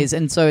whatever it is,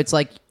 and so it's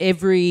like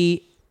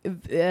every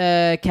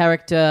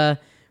character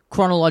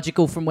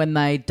chronological from when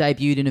they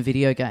debuted in a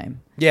video game.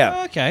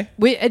 yeah. Okay.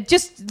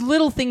 Just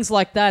little things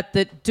like that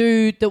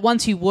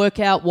once you work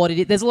out what it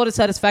is, there's a lot of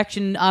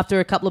satisfaction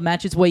after a couple of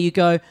matches where you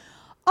go,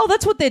 oh,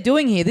 that's what they're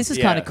doing here. This is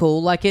Yeah. kind of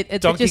cool. Like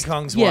it Donkey just,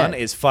 Kong's yeah. one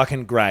is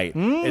fucking great.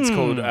 It's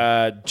called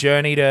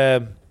Journey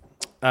to...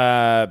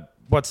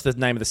 what's the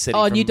name of the city?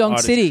 Oh, from New Donk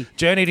Odyssey? City.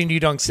 Journey to New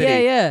Donk City. Yeah,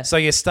 yeah. So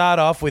you start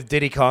off with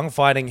Diddy Kong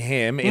fighting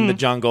him in the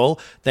jungle.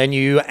 Then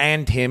you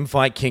and him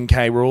fight King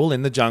K. Rool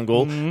in the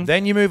jungle.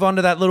 Then you move on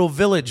to that little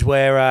village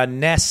where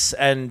Ness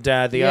and the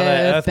other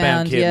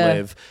Earthbound kid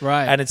live.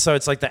 Right. And it's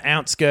like the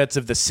outskirts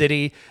of the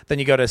city. Then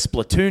you go to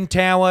Splatoon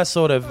Tower,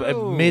 sort of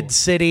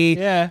mid-city.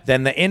 Yeah.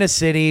 Then the inner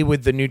city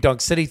with the New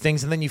Donk City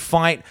things. And then you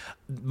fight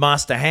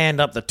Master Hand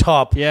up the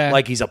top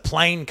like he's a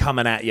plane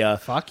coming at you.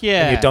 Fuck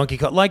yeah. And your Donkey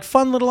Kong. Like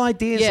fun little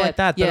ideas Yeah, like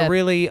that yeah. are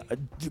really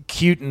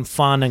cute and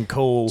fun and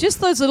cool. Just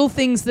those little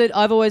things that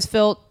I've always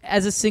felt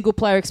as a single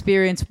player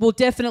experience, well,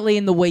 definitely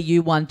in the Wii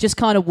U one, just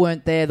kind of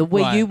weren't there. The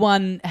Wii U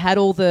one had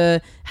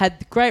the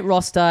great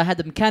roster, had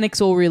the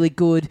mechanics all really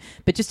good,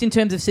 but just in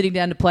terms of sitting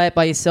down to play it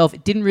by yourself,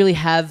 it didn't really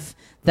have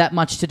that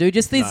much to do.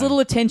 Just these little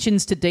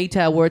attentions to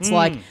detail where it's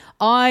like,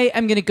 I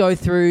am going to go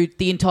through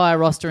the entire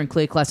roster and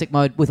clear classic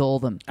mode with all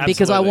of them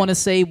because I Absolutely. want to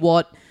see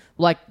what,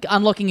 like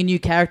unlocking a new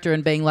character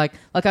and being like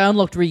I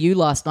unlocked Ryu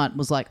last night and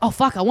was like, oh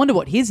fuck, I wonder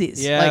what his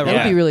is. Yeah, like that would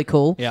right. be really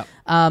cool. Yeah.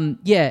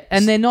 Yeah,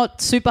 and they're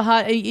not super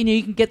hard.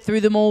 You can get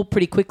through them all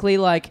pretty quickly.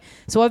 Like,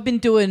 so I've been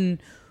doing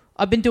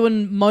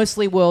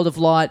mostly World of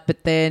Light,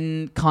 but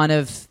then kind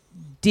of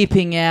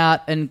dipping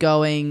out and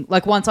going.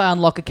 Like, once I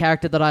unlock a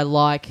character that I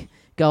like,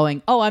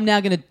 going, oh, I'm now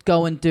going to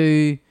go and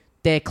do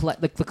the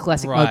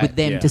classic mode Right, with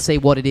them yeah. to see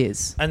what it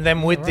is. And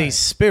then with these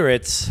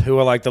spirits, who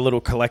are like the little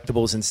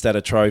collectibles instead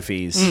of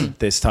trophies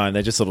this time,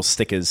 they're just little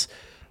stickers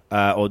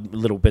or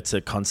little bits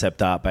of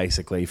concept art,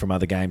 basically, from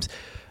other games.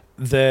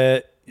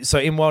 So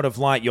in World of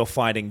Light, you're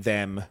fighting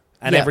them,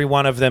 and Yeah. every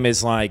one of them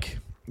is like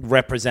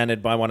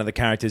represented by one of the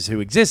characters who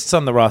exists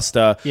on the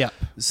roster. Yeah.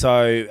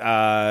 So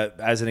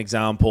as an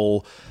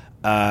example,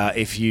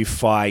 if you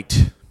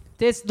fight...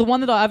 There's the one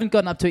that I haven't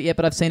gotten up to it yet,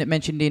 but I've seen it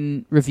mentioned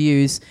in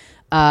reviews.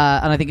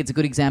 and I think it's a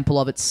good example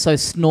of it. So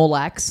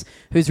Snorlax,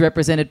 who's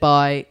represented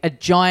by a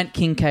giant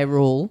King K.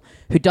 Rool,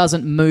 who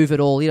doesn't move at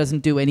all. He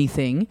doesn't do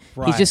anything.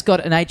 Right. He's just got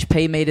an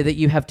HP meter that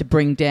you have to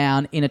bring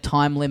down in a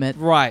time limit.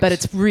 Right. But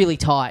it's really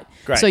tight.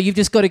 Great. So you've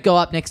just got to go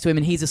up next to him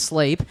and he's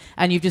asleep,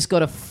 and you've just got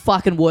to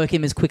fucking work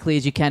him as quickly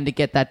as you can to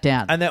get that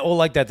down. And they're all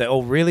like that. They're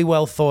all really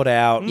well thought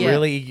out. Yeah.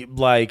 Really,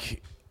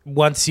 like,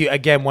 once you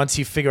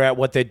figure out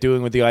what they're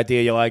doing with the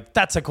idea, you're like,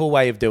 that's a cool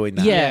way of doing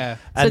that. Yeah.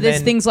 So And there's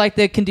then- things like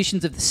the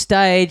conditions of the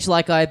stage,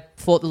 like I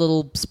fought the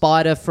little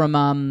spider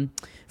from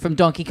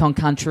Donkey Kong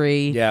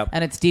Country. Yeah.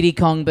 And it's Diddy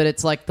Kong, but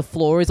it's like the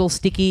floor is all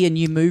sticky and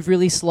you move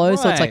really slow,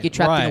 so it's like Right, you're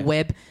trapped in a right.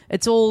 web.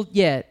 It's all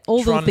all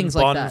little Tron things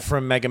Bonne like that.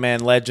 from Mega Man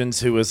Legends,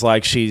 who was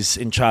like, she's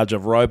in charge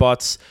of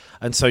robots,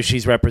 and so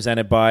she's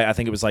represented by, I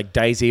think it was like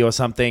Daisy or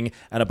something,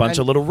 and a bunch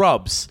of little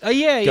Robs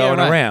Yeah, going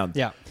right. around.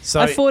 Yeah. So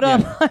I fought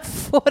yeah. I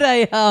fought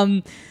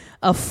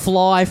a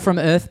fly from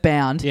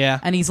Earthbound. Yeah.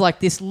 And he's like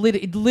this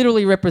it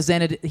literally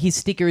represented, his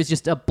sticker is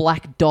just a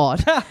black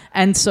dot.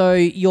 And so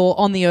you're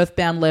on the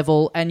Earthbound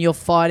level and you're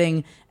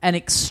fighting an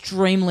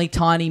extremely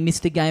tiny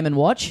Mr. Game &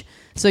 Watch.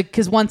 So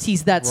because once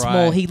he's that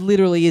small, Right. he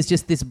literally is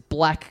just this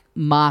black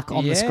mark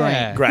on the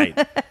screen. Great.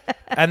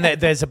 And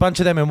there's a bunch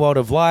of them in World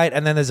of Light,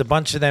 and then there's a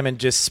bunch of them in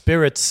just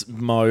Spirits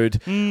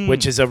mode,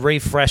 which is a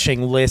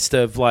refreshing list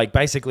of like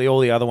basically all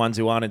the other ones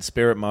who aren't in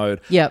Spirit mode.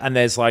 Yep. And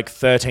there's like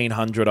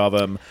 1,300 of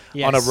them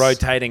on a Yes.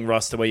 rotating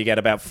roster where you get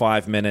about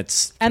 5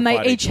 minutes. to And they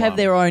fight each have one.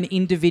 their own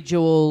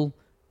individual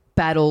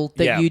battle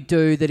that Yeah. you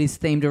do that is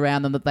themed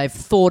around them, that they've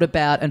thought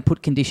about and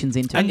put conditions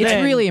into. And It's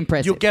then really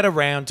impressive. You'll get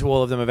around to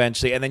all of them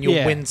eventually, and then you'll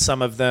Yeah. win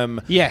some of them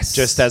Yes.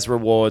 just as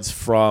rewards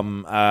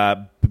from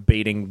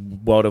beating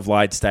World of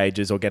Light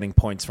stages or getting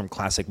points from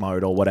Classic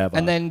mode or whatever.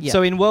 And then, Yeah.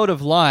 so in World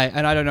of Light,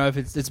 and I don't know if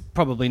it's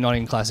probably not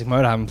in classic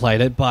mode, I haven't played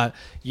it, but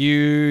you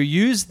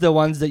use the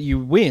ones that you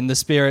win, the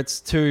spirits,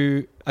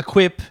 to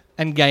equip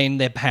and gain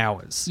their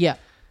powers. Yeah.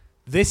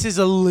 this is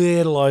a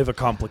little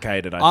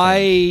overcomplicated, I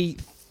think.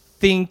 I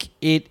think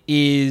it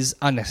is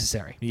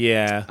unnecessary.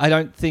 Yeah. I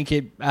don't think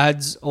it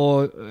adds,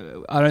 or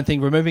I don't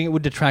think removing it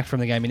would detract from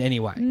the game in any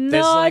way.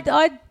 No, like-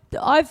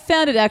 I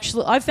found it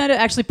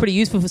actually pretty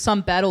useful for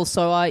some battles.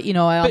 So I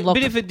unlocked.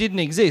 But if it didn't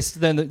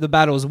exist, then the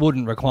battles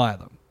wouldn't require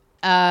them.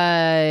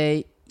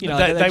 You know,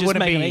 They they just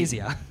wouldn't make them be-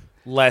 easier.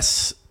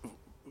 Less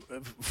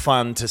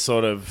fun to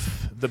sort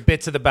of the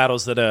bits of the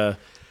battles that are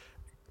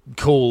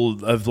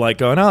cool of like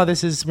going, oh,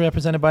 this is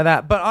represented by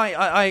that. But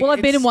I well, I've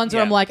been in it's- ones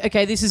where yeah. I'm like,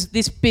 okay, this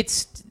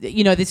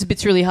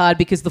bit's really hard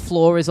because the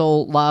floor is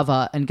all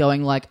lava, and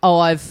going like, oh,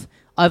 I've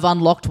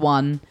unlocked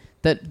one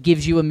that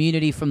gives you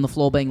immunity from the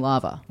floor being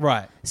lava.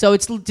 Right. So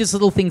it's just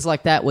little things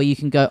like that where you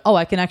can go, oh,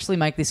 I can actually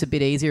make this a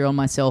bit easier on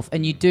myself.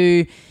 And you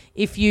do,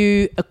 if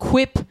you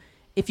equip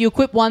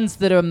ones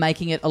that are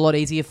making it a lot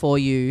easier for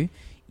you,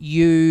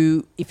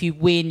 if you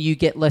win, you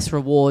get less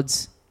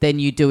rewards than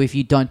you do if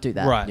you don't do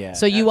that. Right. Yeah.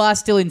 So you are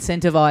still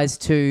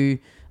incentivized to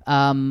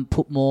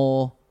put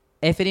more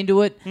effort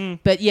into it.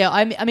 But yeah,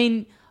 I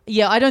mean,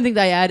 I don't think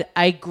they add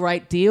a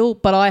great deal,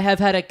 but I have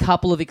had a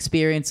couple of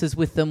experiences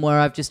with them where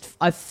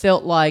I've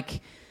felt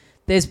like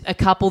there's a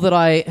couple that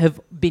I have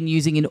been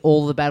using in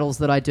all the battles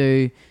that I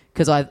do,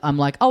 because I'm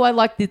like, oh, I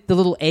like the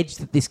little edge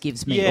that this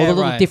gives me, Yeah, or the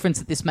little right. difference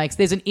that this makes.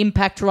 There's an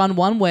impact run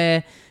one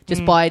where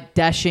just by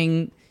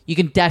dashing, you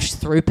can dash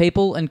through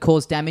people and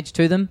cause damage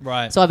to them.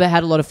 Right. So I've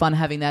had a lot of fun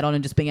having that on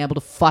and just being able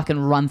to fucking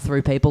run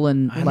through people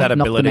and I had like, that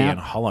knock ability them in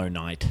out. Hollow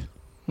Knight.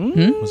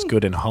 It was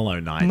good in Hollow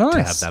Knight to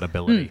Nice. have that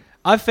ability.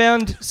 I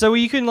found, so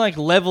you can like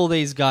level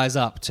these guys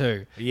up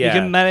too. Yeah.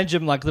 You can manage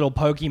them like little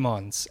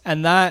Pokemons,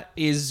 and that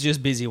is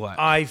just busy work.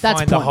 I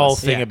That's find the whole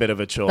pointless. thing Yeah. a bit of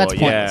a chore. That's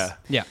pointless. Yeah.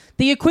 yeah.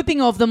 The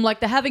equipping of them,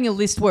 like they're having a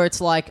list where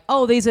it's like,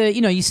 oh, these are,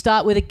 you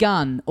start with a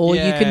gun, or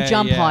you can Yeah,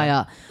 jump yeah.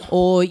 higher,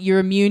 or you're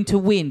immune to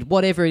wind,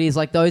 whatever it is.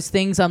 Like those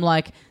things, I'm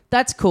like,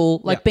 that's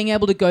cool. Like Yeah. being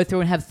able to go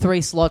through and have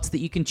 3 slots that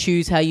you can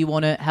choose how you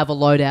want to have a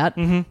loadout.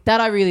 Mm-hmm. That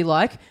I really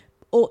like.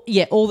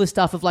 All the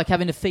stuff of like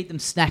having to feed them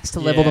snacks to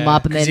level them Yeah.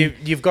 up, and then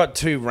Because you've got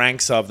 2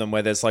 ranks of them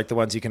where there's like the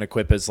ones you can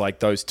equip as like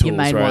those tools Your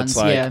main where ones, it's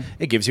like yeah.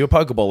 it gives you a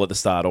Pokeball at the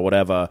start or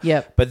whatever.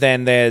 Yep. But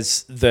then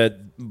there's the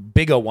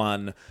bigger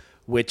one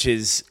which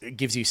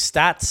gives you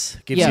stats,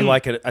 gives Yeah. you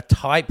like a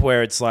type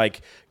where it's like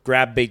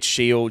grab beats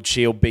shield,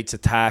 shield beats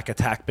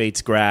attack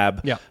beats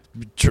grab. Yeah.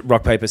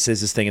 Rock, paper,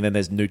 scissors thing, and then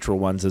there's neutral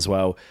ones as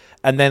well.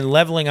 And then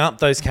leveling up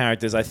those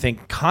characters, I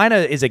think, kind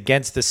of is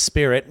against the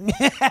spirit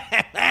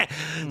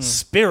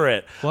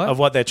What? of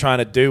what they're trying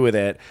to do with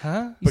it.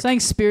 you're saying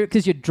spirit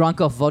because you're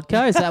drunk off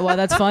vodka. Is that why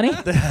that's funny?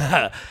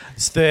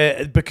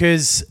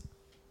 Because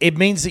it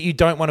means that you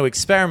don't want to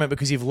experiment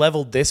because you've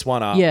leveled this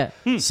one up. Yeah.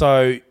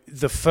 So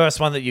the first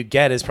one that you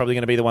get is probably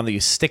going to be the one that you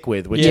stick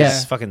with, which Yeah.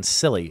 is fucking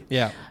silly.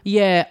 Yeah.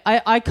 Yeah,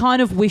 I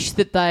kind of wish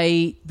that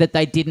they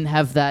didn't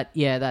have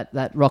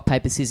that rock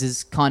paper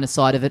scissors kind of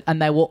side of it,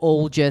 and they were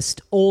all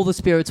the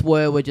spirits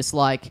were just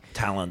like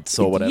Talents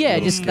or whatever. yeah,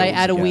 little just they skills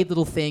add a you get. weird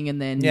little thing, and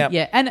then Yep.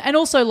 yeah, and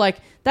also like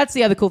that's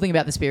the other cool thing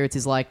about the spirits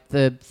is like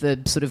the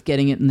sort of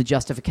getting it in the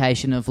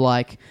justification of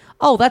like,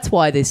 oh, that's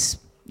why this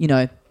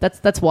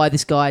that's why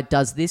this guy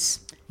does this.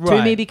 to me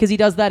Right. because he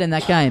does that in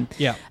that game.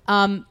 Yeah.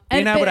 Being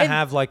able to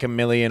have like a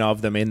million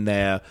of them in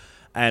there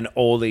and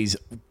all these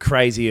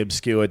crazy,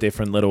 obscure,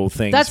 different little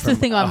things. That's the from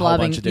thing a I'm whole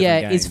loving. bunch of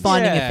different Is games.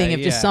 finding a Yeah, thing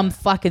of just yeah. some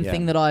fucking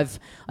thing that I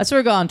saw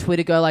a guy on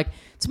Twitter go like,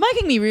 it's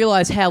making me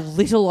realize how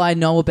little I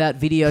know about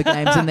video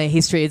games and their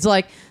history. It's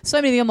like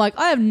so many. I'm like,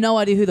 I have no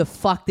idea who the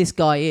fuck this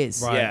guy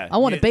is. Right. Yeah. I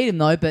want to beat him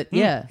though, but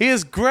yeah,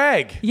 Here's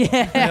Greg. yeah,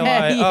 You're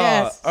like,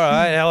 yes, Oh, all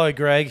right. Hello,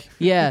 Greg.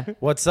 yeah.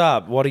 What's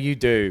up? What do you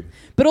do?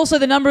 But also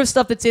the number of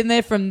stuff that's in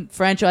there from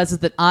franchises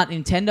that aren't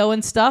Nintendo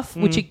and stuff,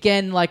 which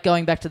again, like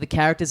going back to the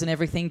characters and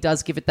everything,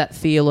 does give it that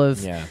feel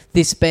of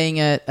this being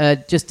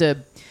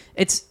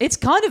it's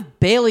kind of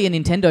barely a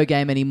Nintendo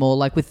game anymore,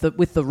 like with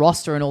the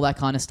roster and all that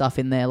kind of stuff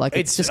in there. Like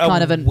it's just a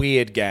kind of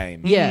weird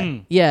game.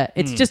 yeah.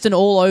 It's just an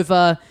all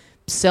over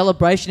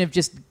celebration of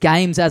just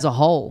games as a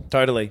whole.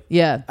 Totally.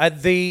 Yeah. I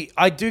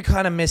do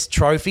kind of miss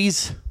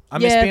trophies. I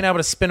miss Yeah. being able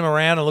to spin them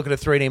around and look at a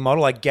 3D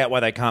model. I get why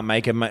they can't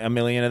make a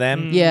million of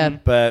them. Yeah.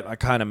 But I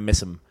kind of miss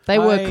them. They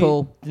were I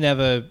cool.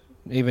 Never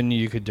even knew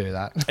you could do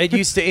that. It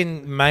used to,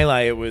 in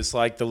Melee, it was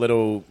like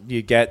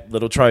you get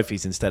little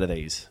trophies instead of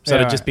these. So Yeah,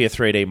 it'd right. just be a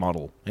 3D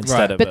model instead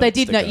Right. of But a they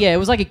did sticker. it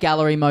was like a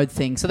gallery mode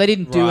thing. So they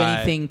didn't do Right.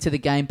 anything to the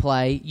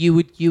gameplay. You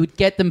would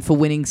get them for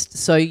winning.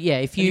 So yeah,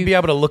 if You'd you be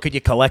able to look at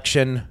your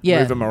collection, Yeah.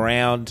 move them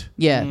around.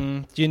 yeah,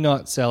 You're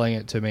not selling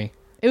it to me.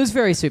 it was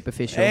very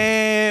superficial.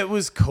 It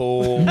was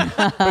cool.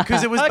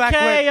 Because it was back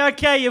when...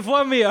 Okay, you've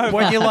won me over.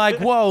 When you're like,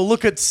 whoa,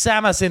 look at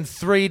Samus in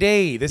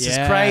 3D. This is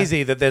Yeah.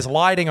 crazy that there's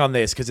lighting on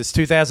this because it's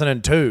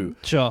 2002.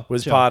 Sure,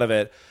 Was sure. part of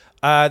it.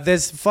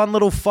 There's fun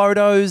little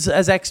photos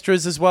as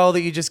extras as well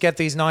that you just get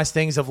these nice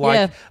things of like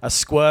Yeah. a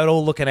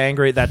Squirtle looking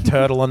angry at that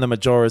turtle on the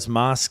Majora's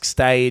Mask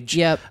stage.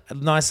 Yep.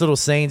 Nice little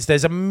scenes.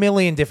 There's a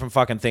million different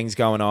fucking things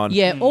going on.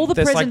 Yeah, all the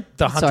There's present. like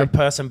the sorry.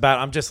 100-person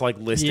battle. I'm just like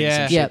listing Yeah.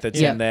 some shit Yep,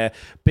 that's yep. in there.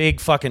 Big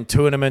fucking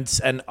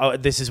tournaments. And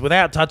this is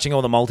without touching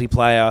all the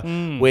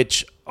multiplayer,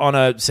 which on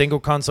a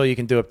single console you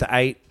can do up to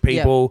 8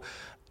 people.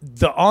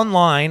 The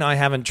online I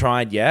haven't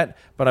tried yet,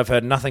 but I've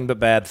heard nothing but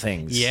bad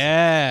things.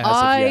 Yeah.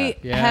 I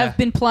Yeah. have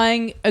been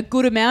playing a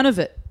good amount of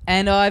it,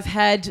 and I've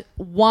had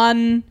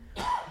one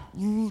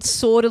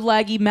sort of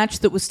laggy match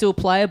that was still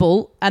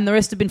playable, and the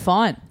rest have been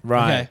fine.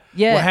 Right. Okay.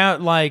 Yeah. Well,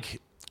 how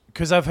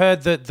because I've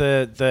heard that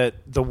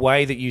the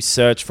way that you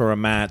search for a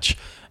match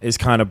is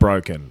kind of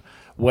broken,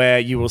 where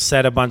you will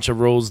set a bunch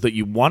of rules that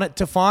you want it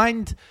to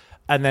find,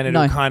 and then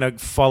it'll No. kind of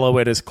follow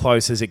it as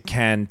close as it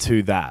can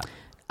to that.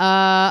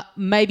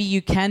 Maybe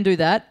you can do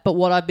that, but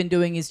what I've been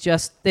doing is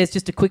there's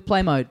just a quick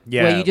play mode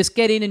Yeah. where you just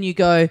get in and you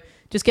go,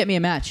 just get me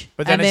a match.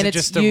 But then and is then it it's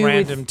just a you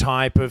random with-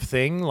 type of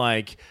thing?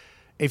 Like,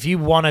 if you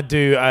want to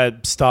do a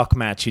stock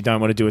match, you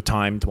don't want to do a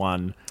timed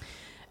one.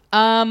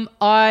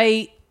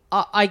 I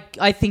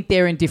think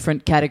they're in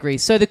different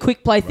categories. So the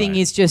quick play thing Right.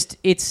 is just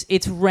it's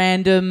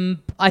random.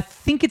 I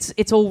think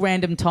it's all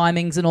random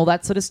timings and all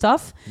that sort of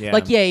stuff. Yeah.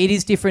 Like it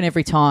is different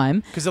every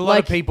time. Because a lot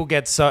of people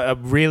get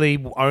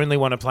really only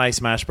want to play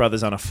Smash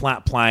Brothers on a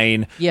flat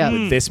plane Yeah.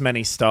 with this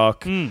many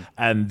stock,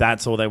 and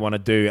that's all they want to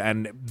do.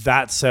 And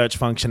that search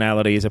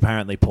functionality is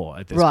apparently poor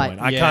at this Right.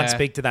 point. I Yeah. can't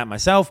speak to that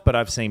myself, but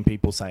I've seen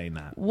people saying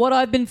that. What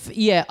I've been,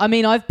 I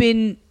mean, I've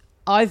been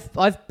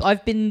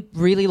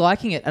really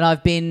liking it, and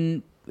I've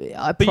been,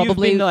 I But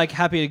probably you've been like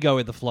happy to go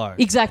with the flow.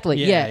 exactly,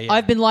 Yeah, yeah. yeah.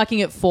 I've been liking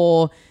it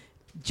for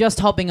just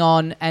hopping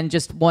on and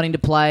just wanting to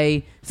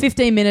play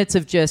 15 minutes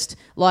of just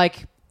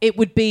like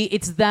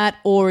it's that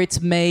or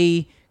it's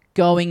me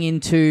going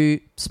into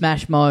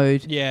Smash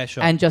mode. Yeah,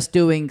 sure. And just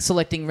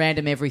selecting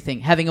random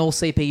everything, having all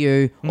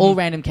CPU, all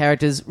random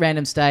characters,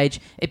 random stage.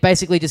 It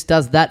basically just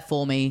does that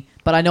for me,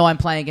 but I know I'm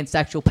playing against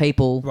actual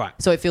people. Right.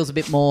 So it feels a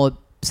bit more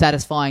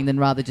satisfying than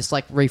rather just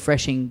like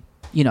refreshing,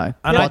 And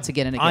bots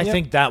again and again. I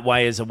think that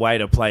way is a way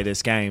to play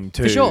this game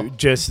too. For sure.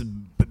 Just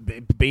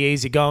be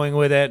easy going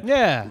with it.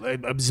 Yeah.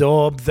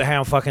 Absorb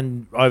how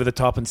fucking over the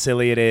top and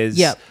silly it is.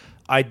 Yep.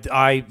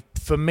 I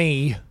for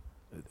me,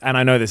 and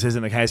I know this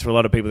isn't the case for a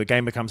lot of people, the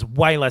game becomes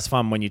way less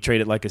fun when you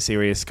treat it like a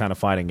serious kind of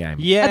fighting game.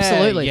 Yeah,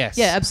 Absolutely. Yes.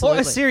 Yeah, absolutely.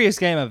 Or a serious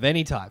game of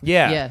any type.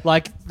 Yeah. Yeah.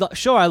 Like,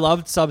 sure, I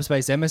loved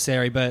Subspace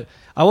Emissary, but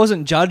I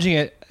wasn't judging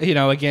it,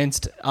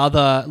 against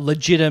other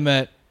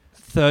legitimate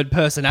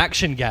third-person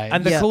action games.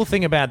 And the Yeah. cool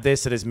thing about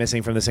this that is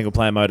missing from the single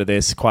player mode of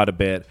this quite a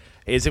bit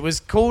is it was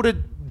cool to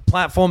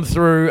platform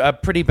through a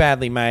pretty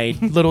badly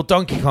made little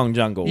Donkey Kong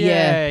jungle.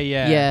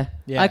 Yeah.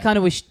 I kind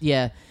of wish,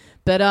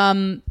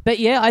 But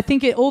yeah, I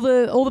think all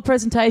the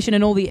presentation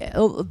and all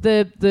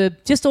the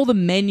just all the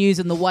menus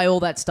and the way all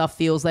that stuff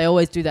feels, they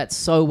always do that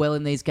so well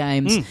in these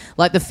games.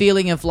 Like the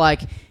feeling of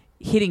like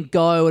hitting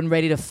go and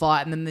ready to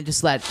fight, and then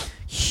just that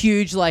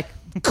huge like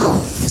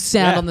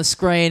sound Yeah. on the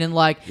screen and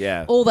like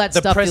Yeah. all that The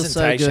stuff feels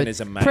so presentation good.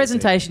 is amazing.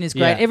 Presentation is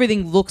great. Yeah.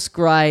 Everything looks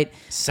great.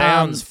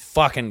 Sounds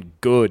fucking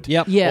good.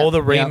 Yep. Yeah. All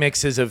the Yep.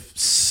 remixes of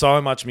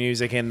so much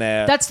music in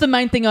there. That's the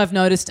main thing I've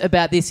noticed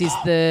about this is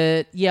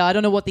I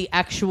don't know what the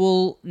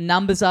actual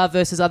numbers are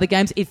versus other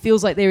games. It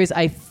feels like there is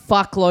a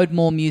fuckload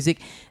more music.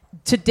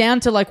 down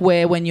to like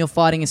where when you're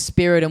fighting a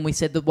spirit, and we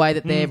said the way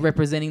that they're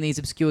representing these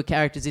obscure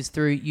characters is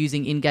through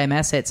using in-game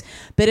assets.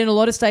 But in a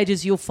lot of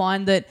stages, you'll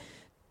find that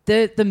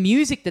the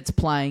music that's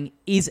playing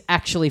is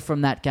actually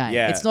from that game.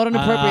 Yeah. It's not an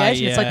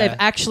appropriation. It's like they've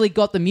actually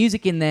got the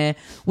music in there,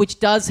 which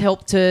does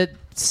help to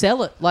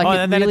sell it. Like and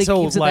it then really it's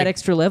all, gives it like, that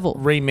extra level.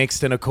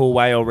 remixed in a cool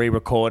way or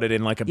re-recorded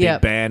in like a big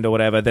Yep. band or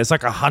whatever. There's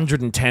like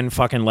 110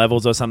 fucking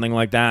levels or something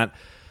like that.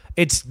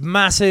 It's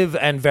massive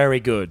and very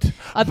good.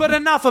 But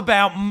enough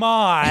about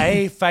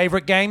my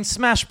favorite game,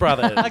 Smash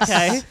Brothers.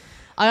 Okay.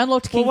 I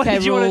unlocked King What K.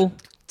 did you Rool. want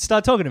to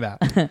start talking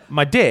about?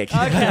 My dick.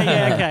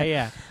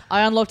 Okay.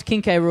 I unlocked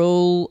King K.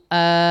 Rool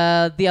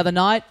the other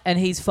night, and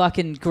he's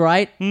fucking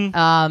great.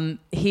 And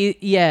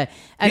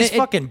His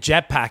fucking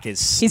jetpack is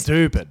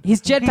stupid.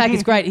 His jetpack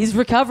is great. His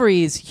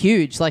recovery is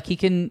huge. Like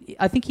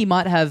I think he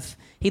might have.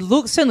 He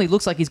certainly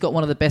looks like he's got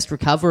one of the best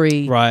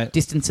recovery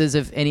distances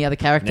of any other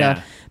character.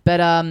 Yeah.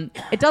 But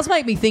it does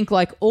make me think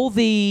like all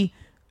the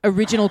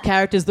original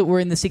characters that were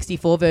in the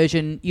 64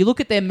 version, you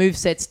look at their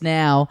movesets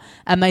now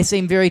and they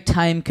seem very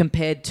tame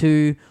compared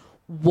to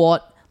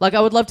what... Like, I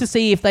would love to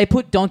see if they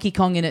put Donkey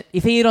Kong in it,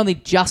 if he had only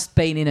just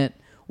been in it,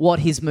 what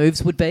his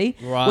moves would be.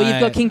 Right. Where you've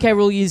got King K.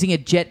 Rool using a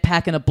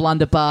jetpack and a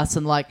blunderbuss,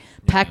 and like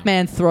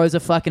Pac-Man throws a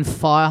fucking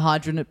fire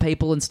hydrant at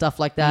people and stuff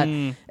like that.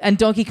 And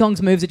Donkey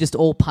Kong's moves are just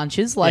all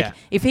punches. Like,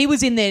 if he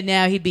was in there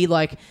now, he'd be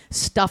like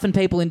stuffing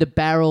people into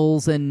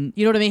barrels, and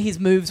you know what I mean? His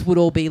moves would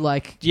all be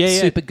like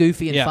super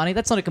goofy and funny.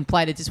 That's not a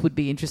complaint. It just would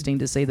be interesting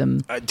to see them.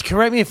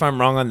 Correct me if I'm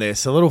wrong on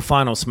this. A little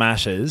Final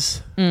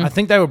Smashes. I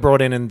think they were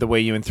brought in the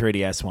Wii U and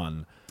 3DS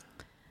one.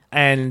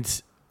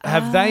 And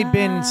have they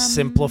been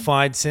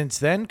simplified since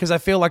then? Because I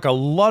feel like a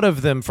lot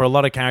of them, for a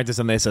lot of characters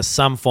in this, are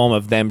some form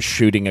of them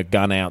shooting a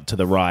gun out to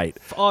the right.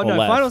 Oh, no.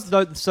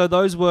 left. So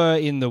those were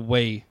in the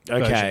Wii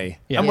version. Okay.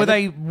 Yeah. And were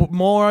they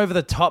more over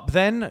the top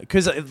then?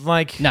 Because,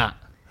 like... Nah.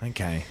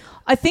 Okay.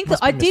 I think that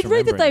I did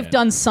read that they've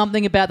done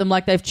something about them.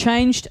 Like they've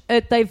changed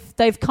it.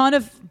 They've kind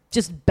of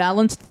just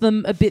balanced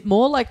them a bit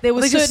more. Like there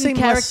were They just certain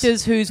seem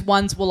characters whose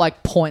ones were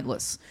like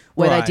pointless,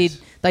 where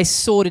they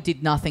sort of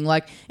did nothing.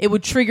 Like it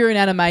would trigger an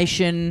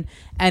animation,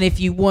 and if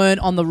you weren't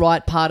on the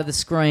right part of the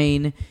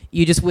screen,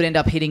 you just would end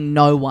up hitting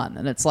no one.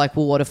 And it's like,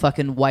 well, what a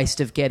fucking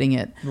waste of getting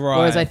it. Right.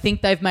 Whereas I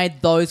think they've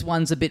made those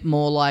ones a bit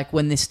more like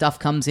when this stuff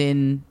comes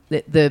in,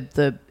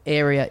 the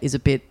area is a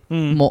bit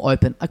more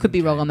open. I could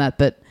be wrong on that,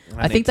 but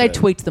I think they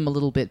tweaked them a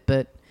little bit.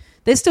 But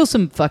there's still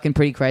some fucking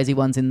pretty crazy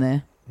ones in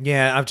there.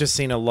 Yeah, I've just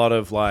seen a lot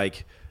of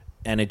like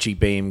energy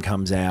beam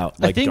comes out.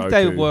 Like I think Goku.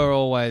 they were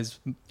always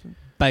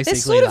basically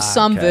There's sort of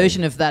some okay.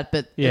 version of that,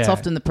 but it's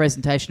often the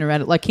presentation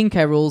around it. Like King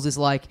K. Rool's is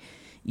like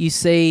you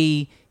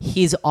see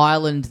his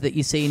island that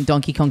you see in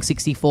Donkey Kong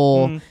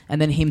 64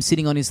 and then him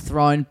sitting on his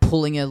throne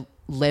pulling a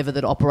lever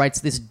that operates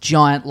this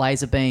giant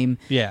laser beam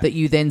that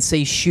you then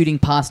see shooting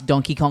past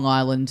Donkey Kong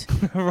Island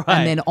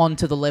and then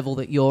onto the level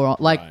that you're on.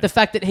 Like the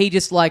fact that he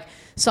just like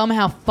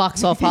somehow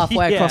fucks off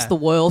halfway across the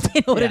world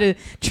in order to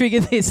trigger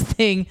this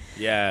thing.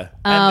 Yeah.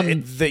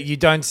 And that you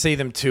don't see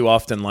them too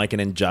often, like in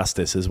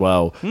Injustice as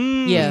well.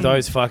 Yeah.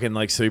 Those fucking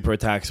like super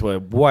attacks were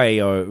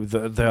way oh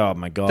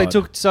my god. They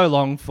took so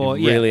long for...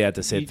 You really had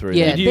to sit through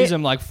Yeah. them. You'd use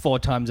them like 4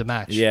 times a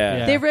match.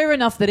 Yeah. They're rare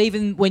enough that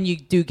even when you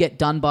do get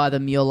done by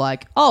them, you're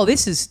like, oh,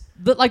 this is...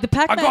 But like the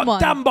I Pac-Man got one...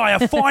 done by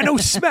a final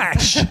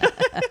smash.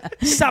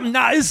 Some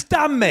nut has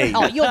done me.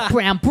 Oh, you're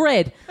brown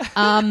bread.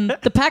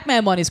 The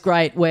Pac-Man one is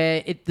great,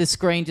 where the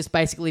screen just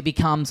basically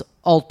becomes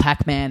old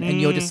Pac-Man,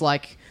 and you're just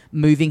like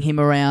moving him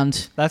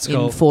around That's in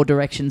cool. 4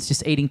 directions,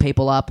 just eating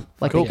people up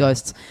like the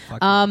ghosts.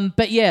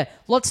 But yeah,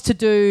 lots to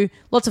do,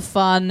 lots of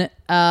fun.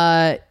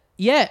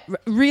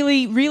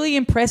 Really, really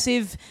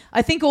impressive.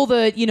 I think all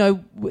the,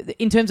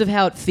 in terms of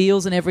how it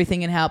feels and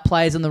everything and how it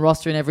plays on the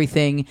roster and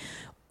everything,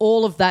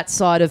 all of that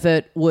side of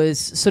it was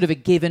sort of a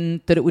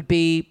given that it would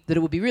be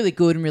really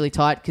good and really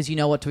tight because you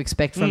know what to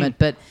expect from it.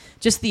 But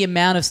just the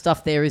amount of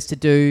stuff there is to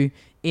do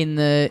in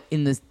the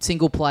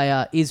single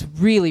player is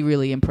really,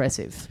 really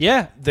impressive.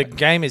 Yeah. The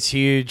game is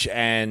huge,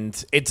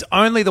 and it's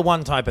only the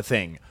one type of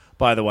thing.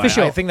 By the way, For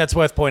sure. I think that's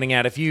worth pointing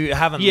out. If you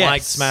haven't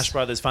liked Smash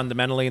Brothers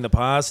fundamentally in the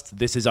past,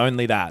 this is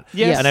only that.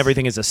 Yes. And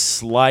everything is a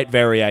slight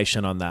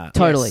variation on that.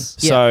 Totally. Yes.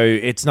 Yeah. So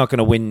it's not going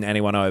to win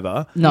anyone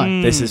over.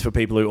 No. This is for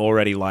people who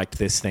already liked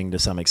this thing to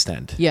some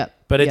extent. Yeah.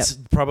 But it's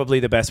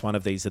probably the best one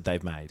of these that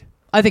they've made.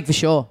 I think for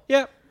sure.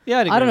 Yeah. Yeah.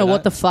 I don't know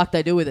what the fuck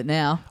they do with it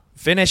now.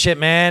 Finish it,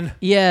 man.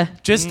 Yeah.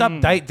 Just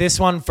update this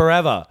one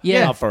forever.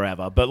 Yeah. Not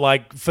forever, but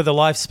like for the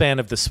lifespan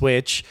of the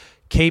Switch,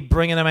 keep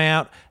bringing them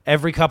out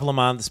every couple of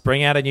months,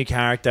 bring out a new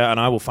character, and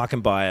I will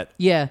fucking buy it.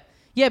 Yeah.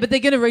 Yeah, but they're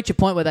going to reach a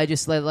point where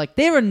they're like,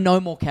 there are no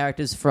more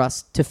characters for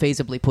us to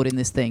feasibly put in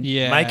this thing.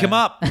 Yeah. Make them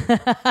up.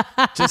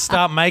 Just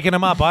start making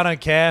them up. I don't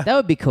care. That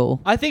would be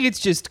cool. I think it's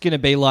just going to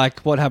be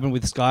like what happened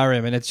with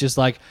Skyrim, and it's just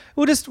like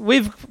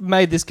we've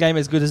made this game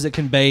as good as it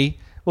can be.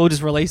 We'll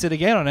just release it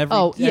again on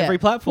every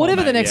platform.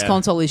 Whatever the mate, next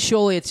console is,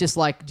 surely it's just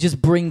like,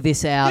 just bring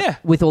this out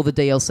with all the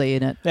DLC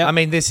in it. Yeah. I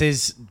mean, this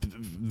is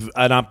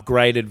an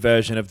upgraded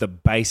version of the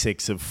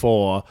basics of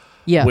 4.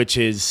 Yeah. Which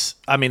is,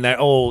 I mean, they're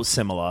all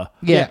similar.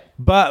 Yeah.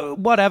 But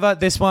whatever,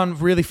 this one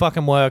really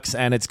fucking works,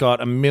 and it's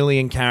got a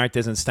million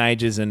characters and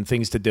stages and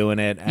things to do in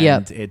it,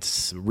 and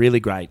it's really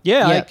great.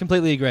 Yeah, I Yeah.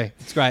 completely agree.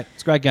 It's great.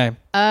 It's a great game.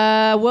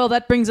 Well,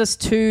 that brings us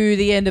to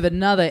the end of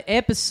another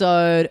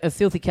episode of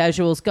Filthy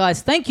Casuals.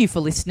 Guys, thank you for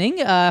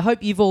listening. I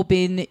hope you've all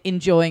been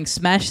enjoying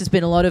Smash. There's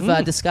been a lot of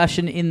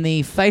discussion in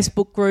the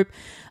Facebook group.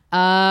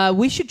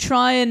 We should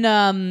try and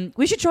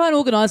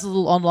organise a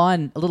little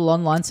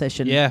online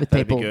session with that'd be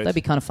people. good. That'd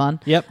be kind of fun.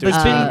 Yep. Do a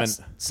There's been tournament.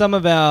 some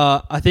of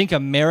our, I think,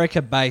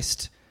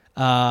 America-based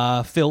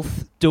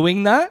filth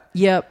doing that.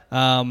 Yep.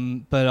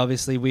 But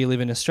obviously we live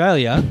in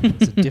Australia.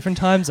 It's a different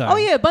time zone. Oh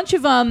yeah, a bunch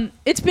of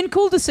it's been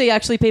cool to see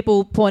actually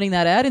people pointing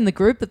that out in the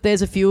group, that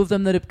there's a few of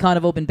them that have kind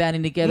of all been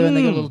banding together and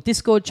they got a little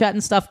Discord chat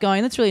and stuff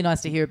going. That's really nice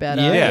to hear about.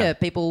 Yeah.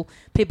 People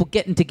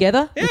getting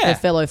together with Yeah. their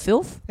fellow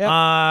filth.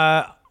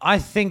 I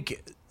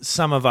think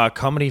some of our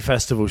comedy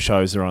festival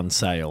shows are on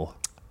sale.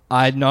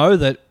 I know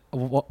that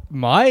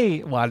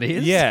my one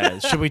is. Yeah,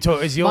 should we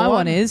talk? Is your My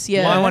one is,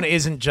 yeah. My one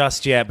isn't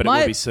just yet, but it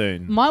will be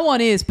soon. My one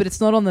is, but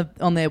it's not on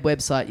their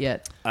website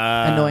yet.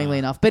 Annoyingly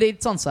enough, but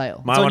it's on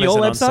sale. My on one your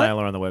isn't on website?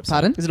 sale or on the website.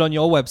 Pardon? Is it on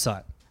your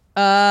website?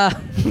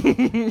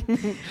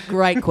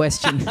 Great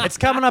question. It's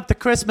coming up to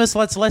Christmas.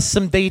 Let's list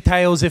some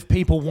details if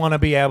people want to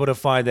be able to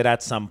find it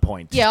at some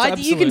point. Yeah,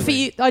 you can.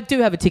 Absolutely. I do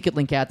have a ticket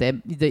link out there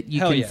that you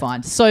Hell can yeah.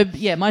 find. So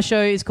yeah, my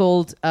show is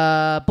called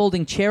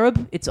Balding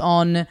Cherub. It's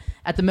on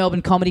at the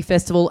Melbourne Comedy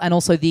Festival and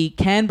also the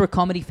Canberra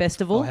Comedy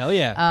Festival. Oh, hell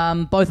yeah.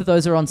 Both of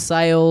those are on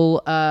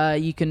sale.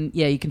 You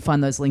can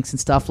find those links and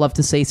stuff. Love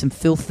to see some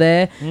filth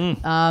there.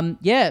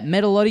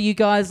 Met a lot of you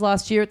guys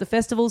last year at the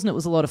festivals and it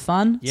was a lot of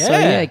fun. So Yeah.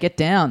 yeah, get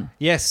down.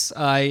 Yes,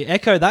 I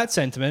echo that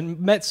sentiment.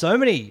 Met so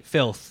many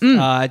filth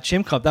at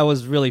Chimcop. That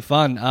was really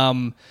fun.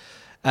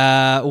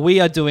 We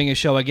are doing a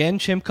show again,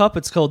 Chimcop.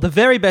 It's called The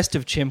Very Best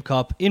of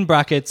Chimcop, in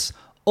brackets,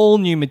 all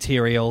new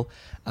material.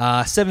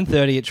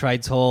 7:30 at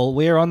Trades Hall.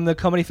 We're on the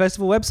Comedy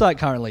Festival website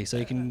currently, so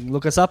you can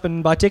look us up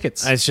and buy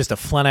tickets. It's just a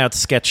flat-out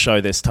sketch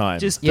show this time.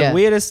 Just Yeah. the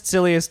weirdest,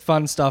 silliest,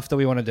 fun stuff that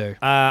we want to do.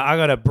 I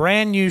got a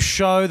brand new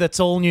show that's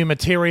all new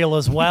material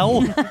as well.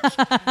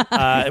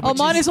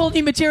 Mine is all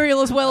new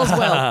material as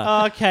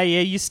well. Okay, yeah,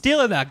 you're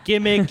stealing that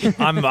gimmick.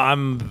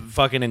 I'm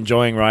fucking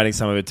enjoying writing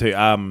some of it too.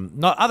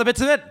 Not other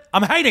bits of it.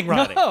 I'm hating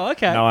writing. No,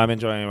 okay. No, I'm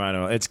enjoying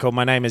writing. It's called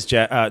My Name is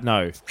Jeff.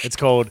 No, it's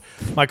called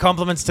My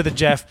Compliments to the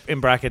Jeff, in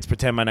brackets,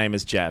 pretend my name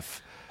is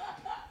Jeff.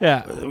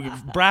 Yeah.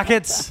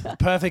 Brackets,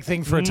 perfect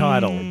thing for a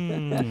title.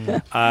 And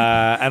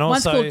Mine's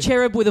also, called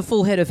Cherub with a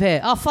full head of hair.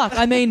 Oh fuck!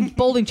 I mean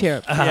Balding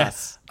Cherub.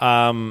 Yes.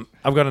 I've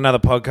got another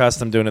podcast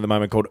I'm doing at the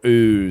moment called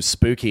Ooh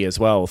Spooky as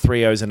well.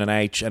 3 O's and an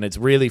H, and it's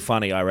really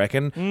funny, I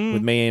reckon,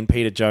 with me and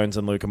Peter Jones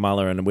and Luca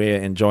Muller, and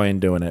we're enjoying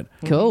doing it.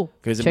 Cool.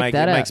 Because it Check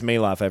that out. makes me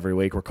laugh every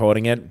week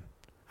recording it.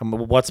 And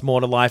what's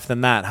more to life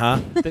than that, huh?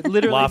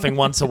 Literally. Laughing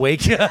once a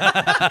week.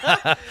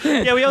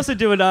 Yeah, we also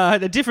do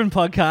a different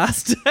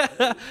podcast.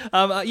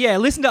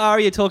 Listen to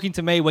Aria talking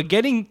to me. We're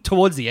getting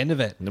towards the end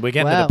of it. We're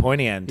getting Wow. to the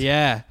pointy end.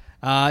 Yeah.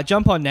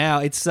 Jump on now.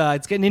 It's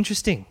getting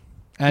interesting.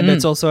 And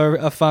it's also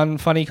a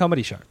funny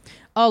comedy show.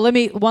 Oh,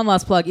 one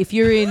last plug. If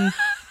you're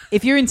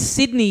in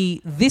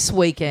Sydney this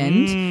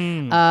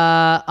weekend,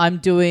 I'm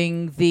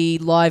doing the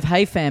live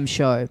Hey Fam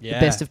show, the Yeah.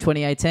 best of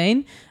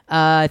 2018.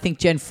 I think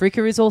Jen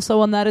Fricker is also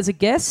on that as a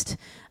guest.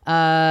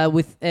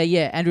 With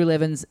Andrew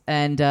Levins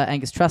and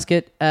Angus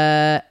Truscott,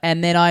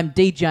 and then I'm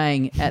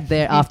DJing at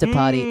their after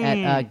party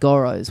at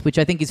Goro's, which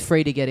I think is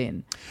free to get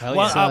in. Hell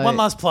One, yeah. one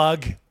last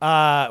plug.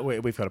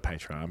 We've got a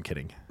Patreon. I'm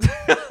kidding.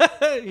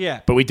 Yeah.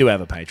 But we do have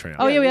a Patreon.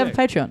 Oh yeah, we have a yeah.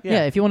 Patreon. Yeah.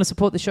 Yeah, if you want to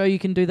support the show, you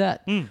can do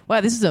that.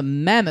 Wow, this is a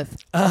mammoth.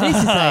 This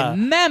is a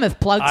mammoth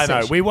plug. I know.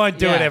 session. We won't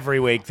do Yeah. it every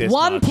week this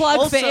One much. plug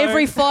Also- for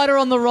every fighter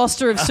on the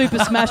roster of Super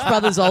Smash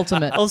Brothers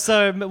Ultimate.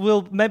 Also,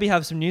 we'll maybe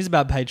have some news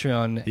about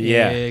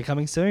Patreon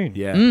coming soon.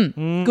 Yeah.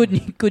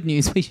 Good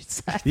news, we should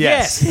say.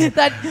 Yes.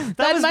 That was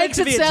meant makes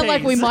to it be a sound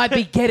like we tease. might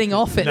be getting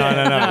off it.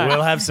 No.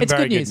 We'll have some It's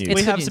very good news. good It's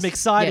We good have news. some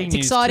exciting Yeah, it's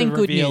news exciting to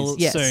good reveal news.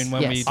 Yes, soon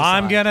when we yes. decide.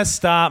 I'm going to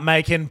start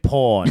making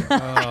porn.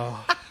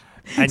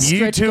 And you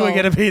Stretch two are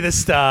goal. going to be the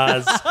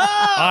stars.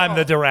 I'm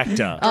the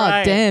director. Oh,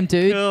 Right. damn,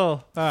 dude. Cool.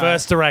 All right.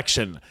 First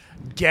direction.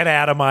 Get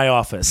out of my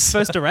office.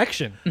 First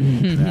direction.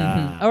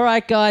 All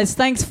right, guys.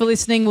 Thanks for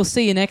listening. We'll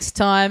see you next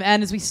time.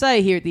 And as we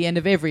say here at the end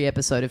of every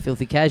episode of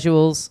Filthy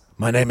Casuals,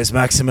 My name is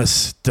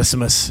Maximus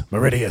Decimus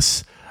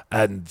Meridius,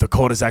 and the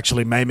court has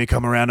actually made me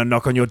come around and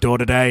knock on your door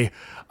today.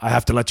 I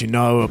have to let you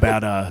know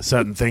about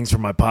certain things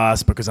from my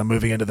past because I'm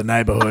moving into the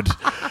neighborhood.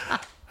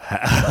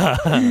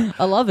 I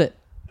love it.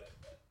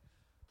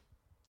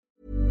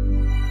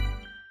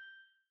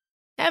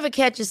 Ever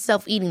catch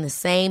yourself eating the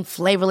same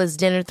flavorless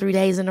dinner 3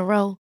 days in a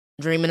row?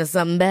 Dreaming of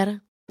something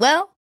better?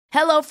 Well,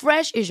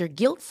 HelloFresh is your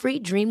guilt-free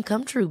dream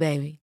come true,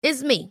 baby.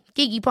 It's me,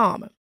 Keke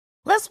Palmer.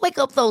 Let's wake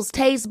up those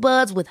taste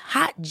buds with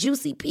hot,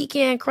 juicy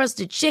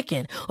pecan-crusted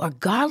chicken or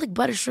garlic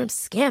butter shrimp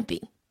scampi.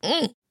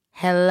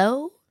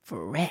 Hello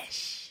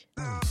Fresh.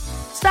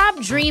 Stop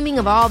dreaming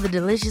of all the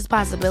delicious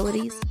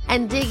possibilities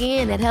and dig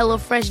in at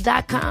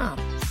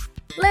HelloFresh.com.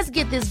 Let's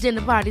get this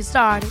dinner party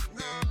started.